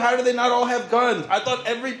Texas too, how do they not all have guns? I thought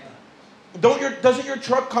doesn't your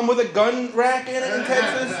truck come with a gun rack in it in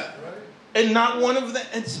Texas? And not one of them,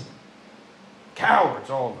 it's cowards,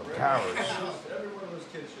 all of them, cowards. Every one of those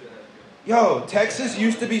kids should have had a gun. Yo, Texas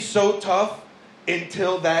used to be so tough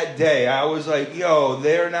until that day. I was like, yo,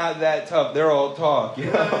 they're not that tough. They're all talk. You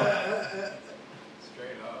know?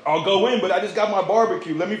 Straight up. I'll go in, but I just got my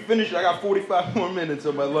barbecue. Let me finish it. I got 45 more minutes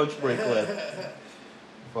of my lunch break left.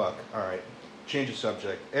 Fuck. All right. Change the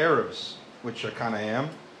subject. Arabs, which I kind of am.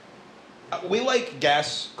 We like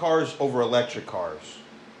gas cars over electric cars.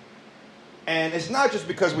 And it's not just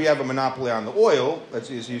because we have a monopoly on the oil that's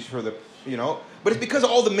used for the, but it's because of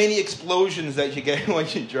all the mini explosions that you get when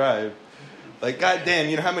you drive. Like, goddamn,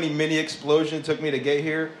 you know how many mini explosions it took me to get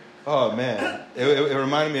here? Oh, man. It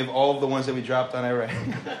reminded me of all of the ones that we dropped on Iraq.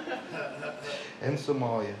 And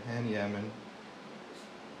Somalia, and Yemen.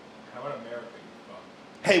 How about America?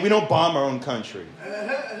 Hey, we don't bomb our own country.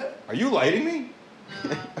 Are you lighting me?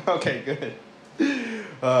 Okay, good.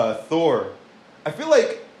 Thor. I feel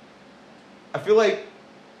like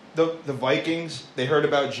the Vikings, they heard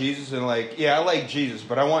about Jesus and like, yeah, I like Jesus,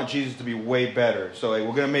 but I want Jesus to be way better. So like,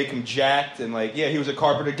 we're going to make him jacked and like, yeah, he was a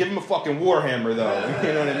carpenter. Give him a fucking warhammer though.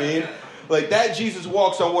 You know what I mean? Like that Jesus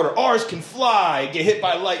walks on water. Ours can fly, get hit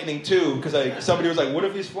by lightning too. Because like somebody was like, what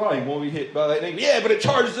if he's flying? Won't be hit by lightning? Yeah, but it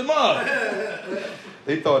charges him up.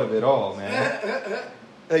 They thought of it all, man.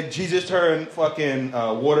 Like Jesus turned fucking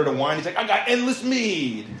water to wine. He's like, I got endless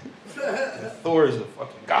mead. And Thor is the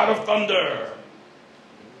fucking god of thunder.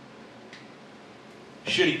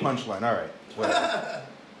 Shitty punchline. All right, whatever.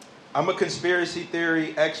 I'm a conspiracy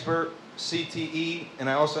theory expert, CTE, and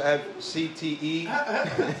I also have CTE.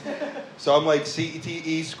 So I'm like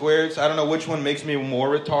CTE squared. So I don't know which one makes me more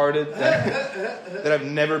retarded. That I've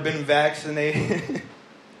never been vaccinated,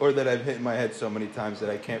 or that I've hit my head so many times that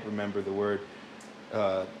I can't remember the word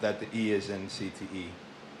that the E is in CTE.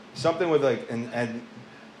 Something with like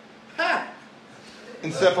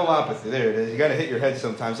encephalopathy. There it is. You got to hit your head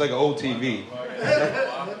sometimes. It's like an old TV.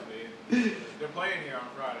 They're playing here on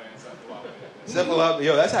Friday. Encephalopathy.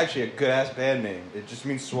 Yo, that's actually a good ass band name. It just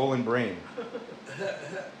means swollen brain.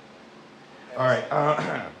 All right.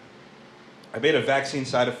 I made a vaccine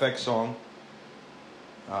side effects song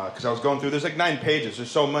because I was going through. There's like 9 pages. There's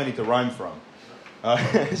so many to rhyme from.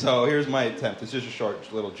 So here's my attempt. It's just a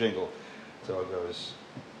short little jingle. So it goes.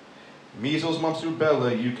 Measles, mumps,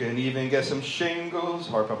 rubella, you can even get some shingles.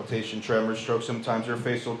 Heart palpitation, tremors, stroke, sometimes your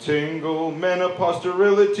face will tingle. Menopause,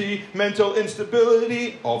 sterility, mental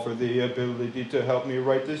instability, all for the ability to help me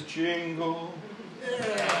write this jingle.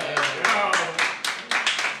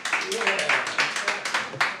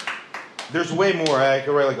 There's way more. I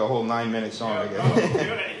could write like a whole 9-minute song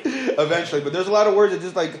again. Eventually, but there's a lot of words that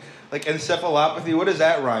just like encephalopathy. What does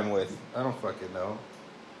that rhyme with? I don't fucking know.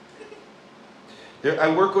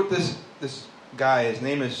 I work with this guy. His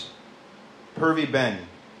name is Purvi Ben.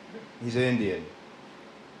 He's an Indian.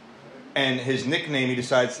 And his nickname, he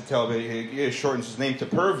decides to tell me, he shortens his name to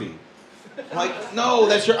Purvi. I'm like, no,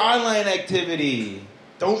 that's your online activity.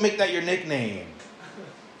 Don't make that your nickname.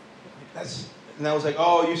 And I was like,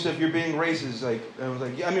 oh, Yusuf, you're being racist. Like, I was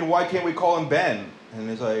like, yeah, I mean, why can't we call him Ben? And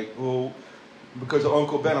he's like, well, because of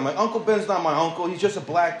Uncle Ben. I'm like, Uncle Ben's not my uncle. He's just a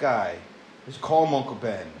black guy. Just call him Uncle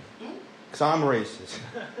Ben. Because I'm racist.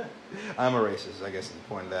 I'm a racist, I guess is the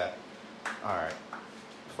point of that. All right.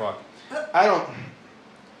 Fuck.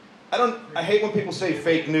 I hate when people say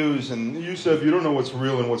fake news and Yusuf, you don't know what's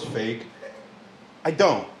real and what's fake. I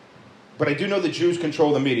don't. But I do know the Jews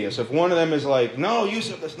control the media. So if one of them is like, no,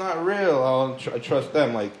 Yusuf, that's not real, I trust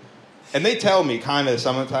them. Like, and they tell me kind of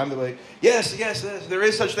some of the time, they're like, yes, there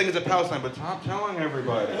is such thing as a Palestine, but stop telling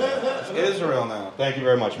everybody. It's Israel now. Thank you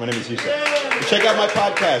very much. My name is Yusuf. And check out my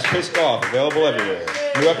podcast, Pissed Off, available everywhere.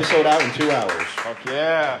 New episode out in 2 hours. Fuck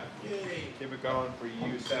yeah. Keep it going for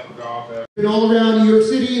Yusuf Goff. Been all around New York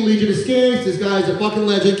City, Legion of Skanks. This guy's a fucking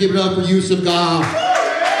legend. Give it up for Yusuf Goff.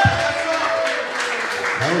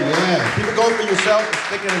 Hell yeah. Keep it going for yourself and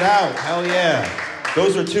sticking it out. Hell yeah.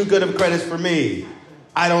 Those are too good of credits for me.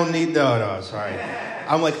 I don't need, no, sorry.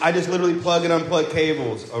 I'm like, I just literally plug and unplug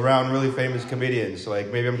cables around really famous comedians. So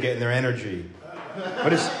like, maybe I'm getting their energy.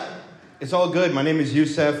 But it's all good. My name is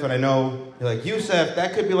Yusuf, and I know, you're like, Yusuf,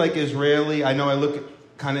 that could be like Israeli. I know I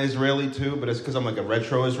look kind of Israeli too, but it's because I'm like a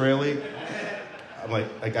retro Israeli. I'm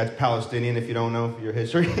like that's Palestinian if you don't know your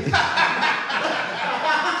history.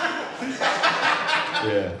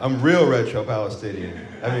 Yeah, I'm real retro Palestinian.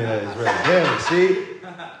 I mean, Israeli. Yeah, see?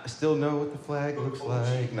 I still know what the flag looks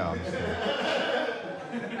like. No, I'm just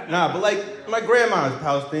kidding. Nah, but like, My grandma is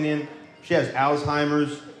Palestinian. She has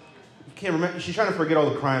Alzheimer's. Can't remember. She's trying to forget all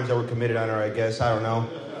the crimes that were committed on her, I guess. I don't know.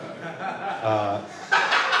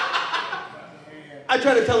 I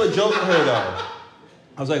tried to tell a joke to her, though.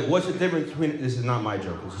 I was like, what's the difference between... This is not my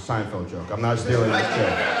joke. It's a Seinfeld joke. I'm not stealing this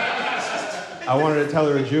joke. I wanted to tell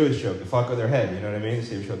her a Jewish joke to fuck with her head, you know what I mean?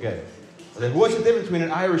 See if she'll get it. I was like, what's the difference between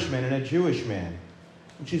an Irishman and a Jewish man?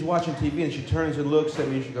 And she's watching TV and she turns and looks at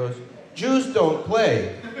me and she goes, Jews don't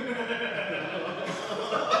play.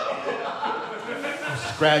 I'm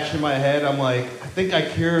scratching my head. I'm like, I think I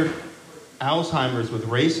cured Alzheimer's with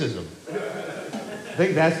racism. I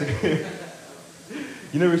think that's the...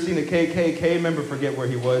 You never seen a KKK member forget where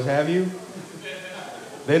he was, have you?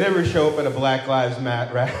 They never show up at a Black Lives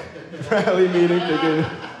Matter rally meeting thinking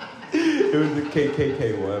it was the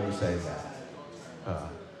KKK one. I'm saying that.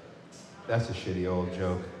 That's a shitty old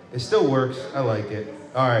joke. It still works. I like it.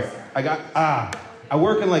 All right. I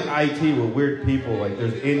work in like IT with weird people. Like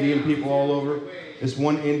there's Indian people all over. This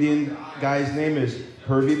one Indian guy's name is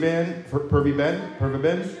Pervy Ben.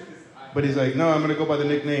 But he's like, no, I'm going to go by the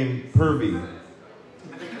nickname Pervy.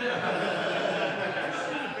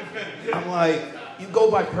 I'm like, you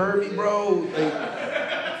go by Pervy, bro? Like,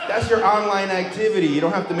 that's your online activity. You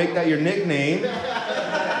don't have to make that your nickname.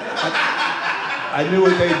 I knew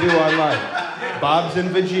what they do online. Bob's and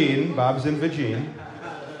Vagine.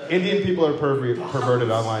 Indian people are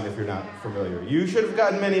perverted online if you're not familiar. You should have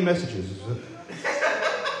gotten many messages.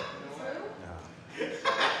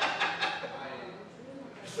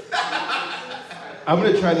 I'm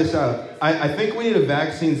going to try this out. I think we need a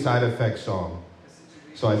vaccine side effect song.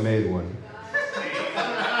 So I made one.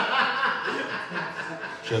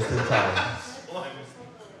 Just in time.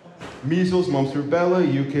 Measles, mumps, rubella,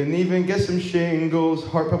 you can even get some shingles,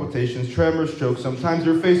 heart palpitations, tremors, strokes, sometimes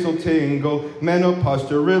your face will tingle, menopause,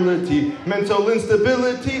 sterility, mental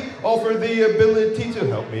instability, all for the ability to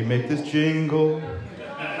help me make this jingle.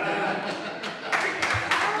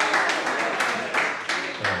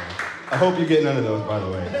 I hope you get none of those, by the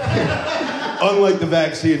way. Unlike the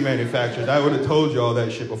vaccine manufacturers, I would have told you all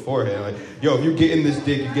that shit beforehand. Like, yo, if you're getting this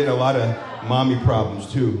dick, you're getting a lot of mommy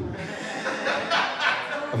problems, too.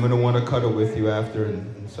 I'm going to want to cuddle with you after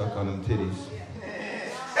and suck on them titties.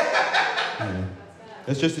 Yeah.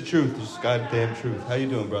 That's just the truth. Just goddamn truth. How you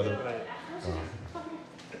doing, brother?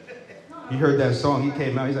 He heard that song. He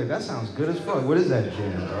came out. He's like, that sounds good as fuck. What is that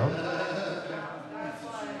jam, bro?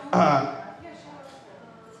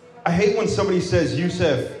 I hate when somebody says,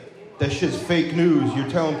 Yusef, that shit's fake news. You're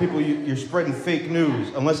telling people you're spreading fake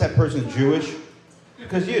news, unless that person's Jewish.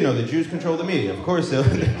 Because, you know, the Jews control the media. Of course,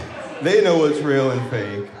 they know what's real and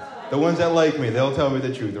fake. The ones that like me, they'll tell me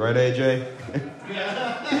the truth. Right, AJ?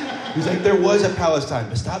 He's like, there was a Palestine,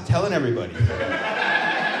 but stop telling everybody.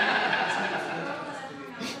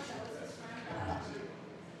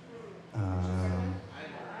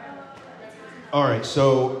 All right,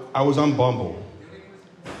 so I was on Bumble.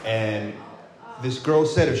 And this girl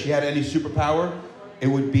said if she had any superpower, it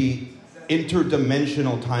would be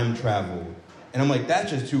interdimensional time travel. And I'm like, that's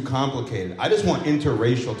just too complicated. I just want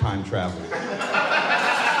interracial time travel.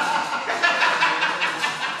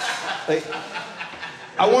 Like,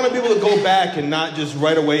 I want to be able to go back and not just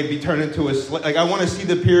right away be turned into a slave. Like, I want to see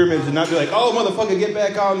the pyramids and not be like, oh, motherfucker, get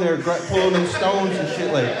back on there, pulling them stones and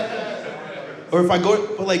shit. Like, or if I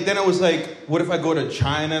go, but like, then I was like, what if I go to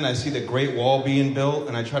China and I see the Great Wall being built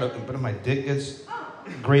and I try to, but my dick gets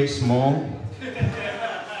great small?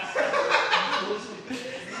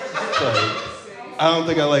 Sorry. I don't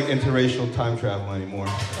think I like interracial time travel anymore.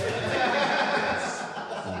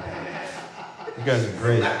 You guys are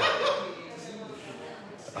great.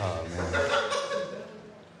 Oh,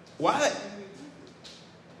 man.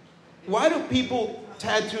 Why do people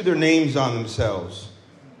tattoo their names on themselves?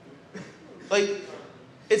 Like,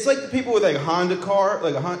 it's like the people with like a Honda car,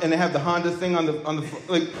 like and they have the Honda thing on the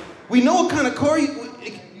like. We know what kind of car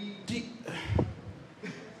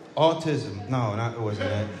autism? No, it wasn't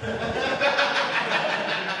that.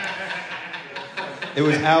 It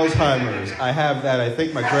was Alzheimer's. I have that. I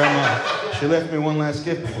think my grandma, she left me one last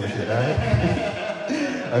gift before she died.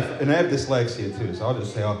 And I have dyslexia too, so I'll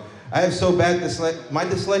just say, I have so bad my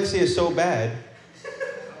dyslexia is so bad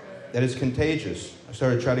that it's contagious. I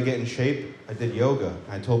started trying to get in shape. I did yoga.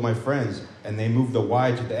 I told my friends, and they moved the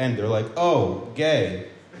Y to the end. They're like, oh, gay.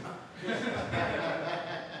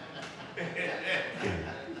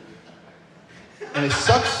 And it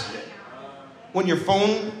sucks when your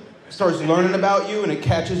phone starts learning about you and it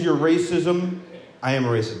catches your racism. I am a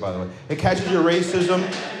racist, by the way. It catches your racism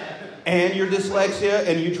and your dyslexia,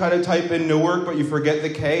 and you try to type in Newark, but you forget the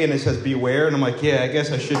K, and it says beware. And I'm like, yeah, I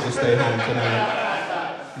guess I should just stay home tonight.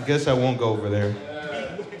 I guess I won't go over there.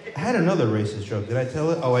 I had another racist joke. Did I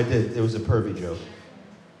tell it? Oh, I did. It was a pervy joke.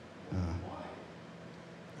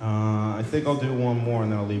 I think I'll do one more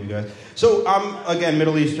and then I'll leave you guys. So I'm again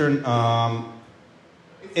Middle Eastern. My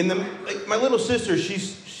little sister,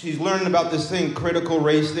 she's learning about this thing, critical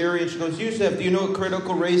race theory, and she goes, "Yusef, do you know what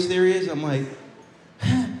critical race theory is?" I'm like,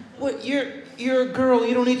 "What? You're a girl.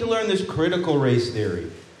 You don't need to learn this critical race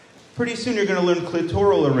theory. Pretty soon you're gonna learn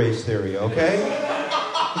clitoral race theory, okay?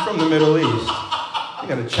 I'm from the Middle East. You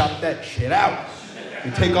gotta chop that shit out.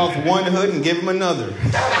 You take off one hood and give him another."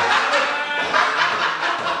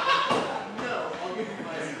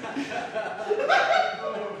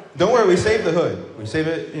 Don't worry, we save the hood. We save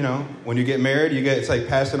it, when you get married, it's like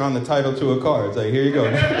passing on the title to a car. It's like, here you go.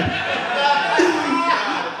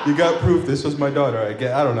 You got proof this was my daughter. I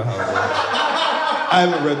don't know how it works. I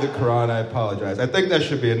haven't read the Quran. I apologize. I think that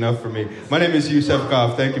should be enough for me. My name is Yusef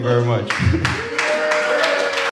Goff. Thank you very much.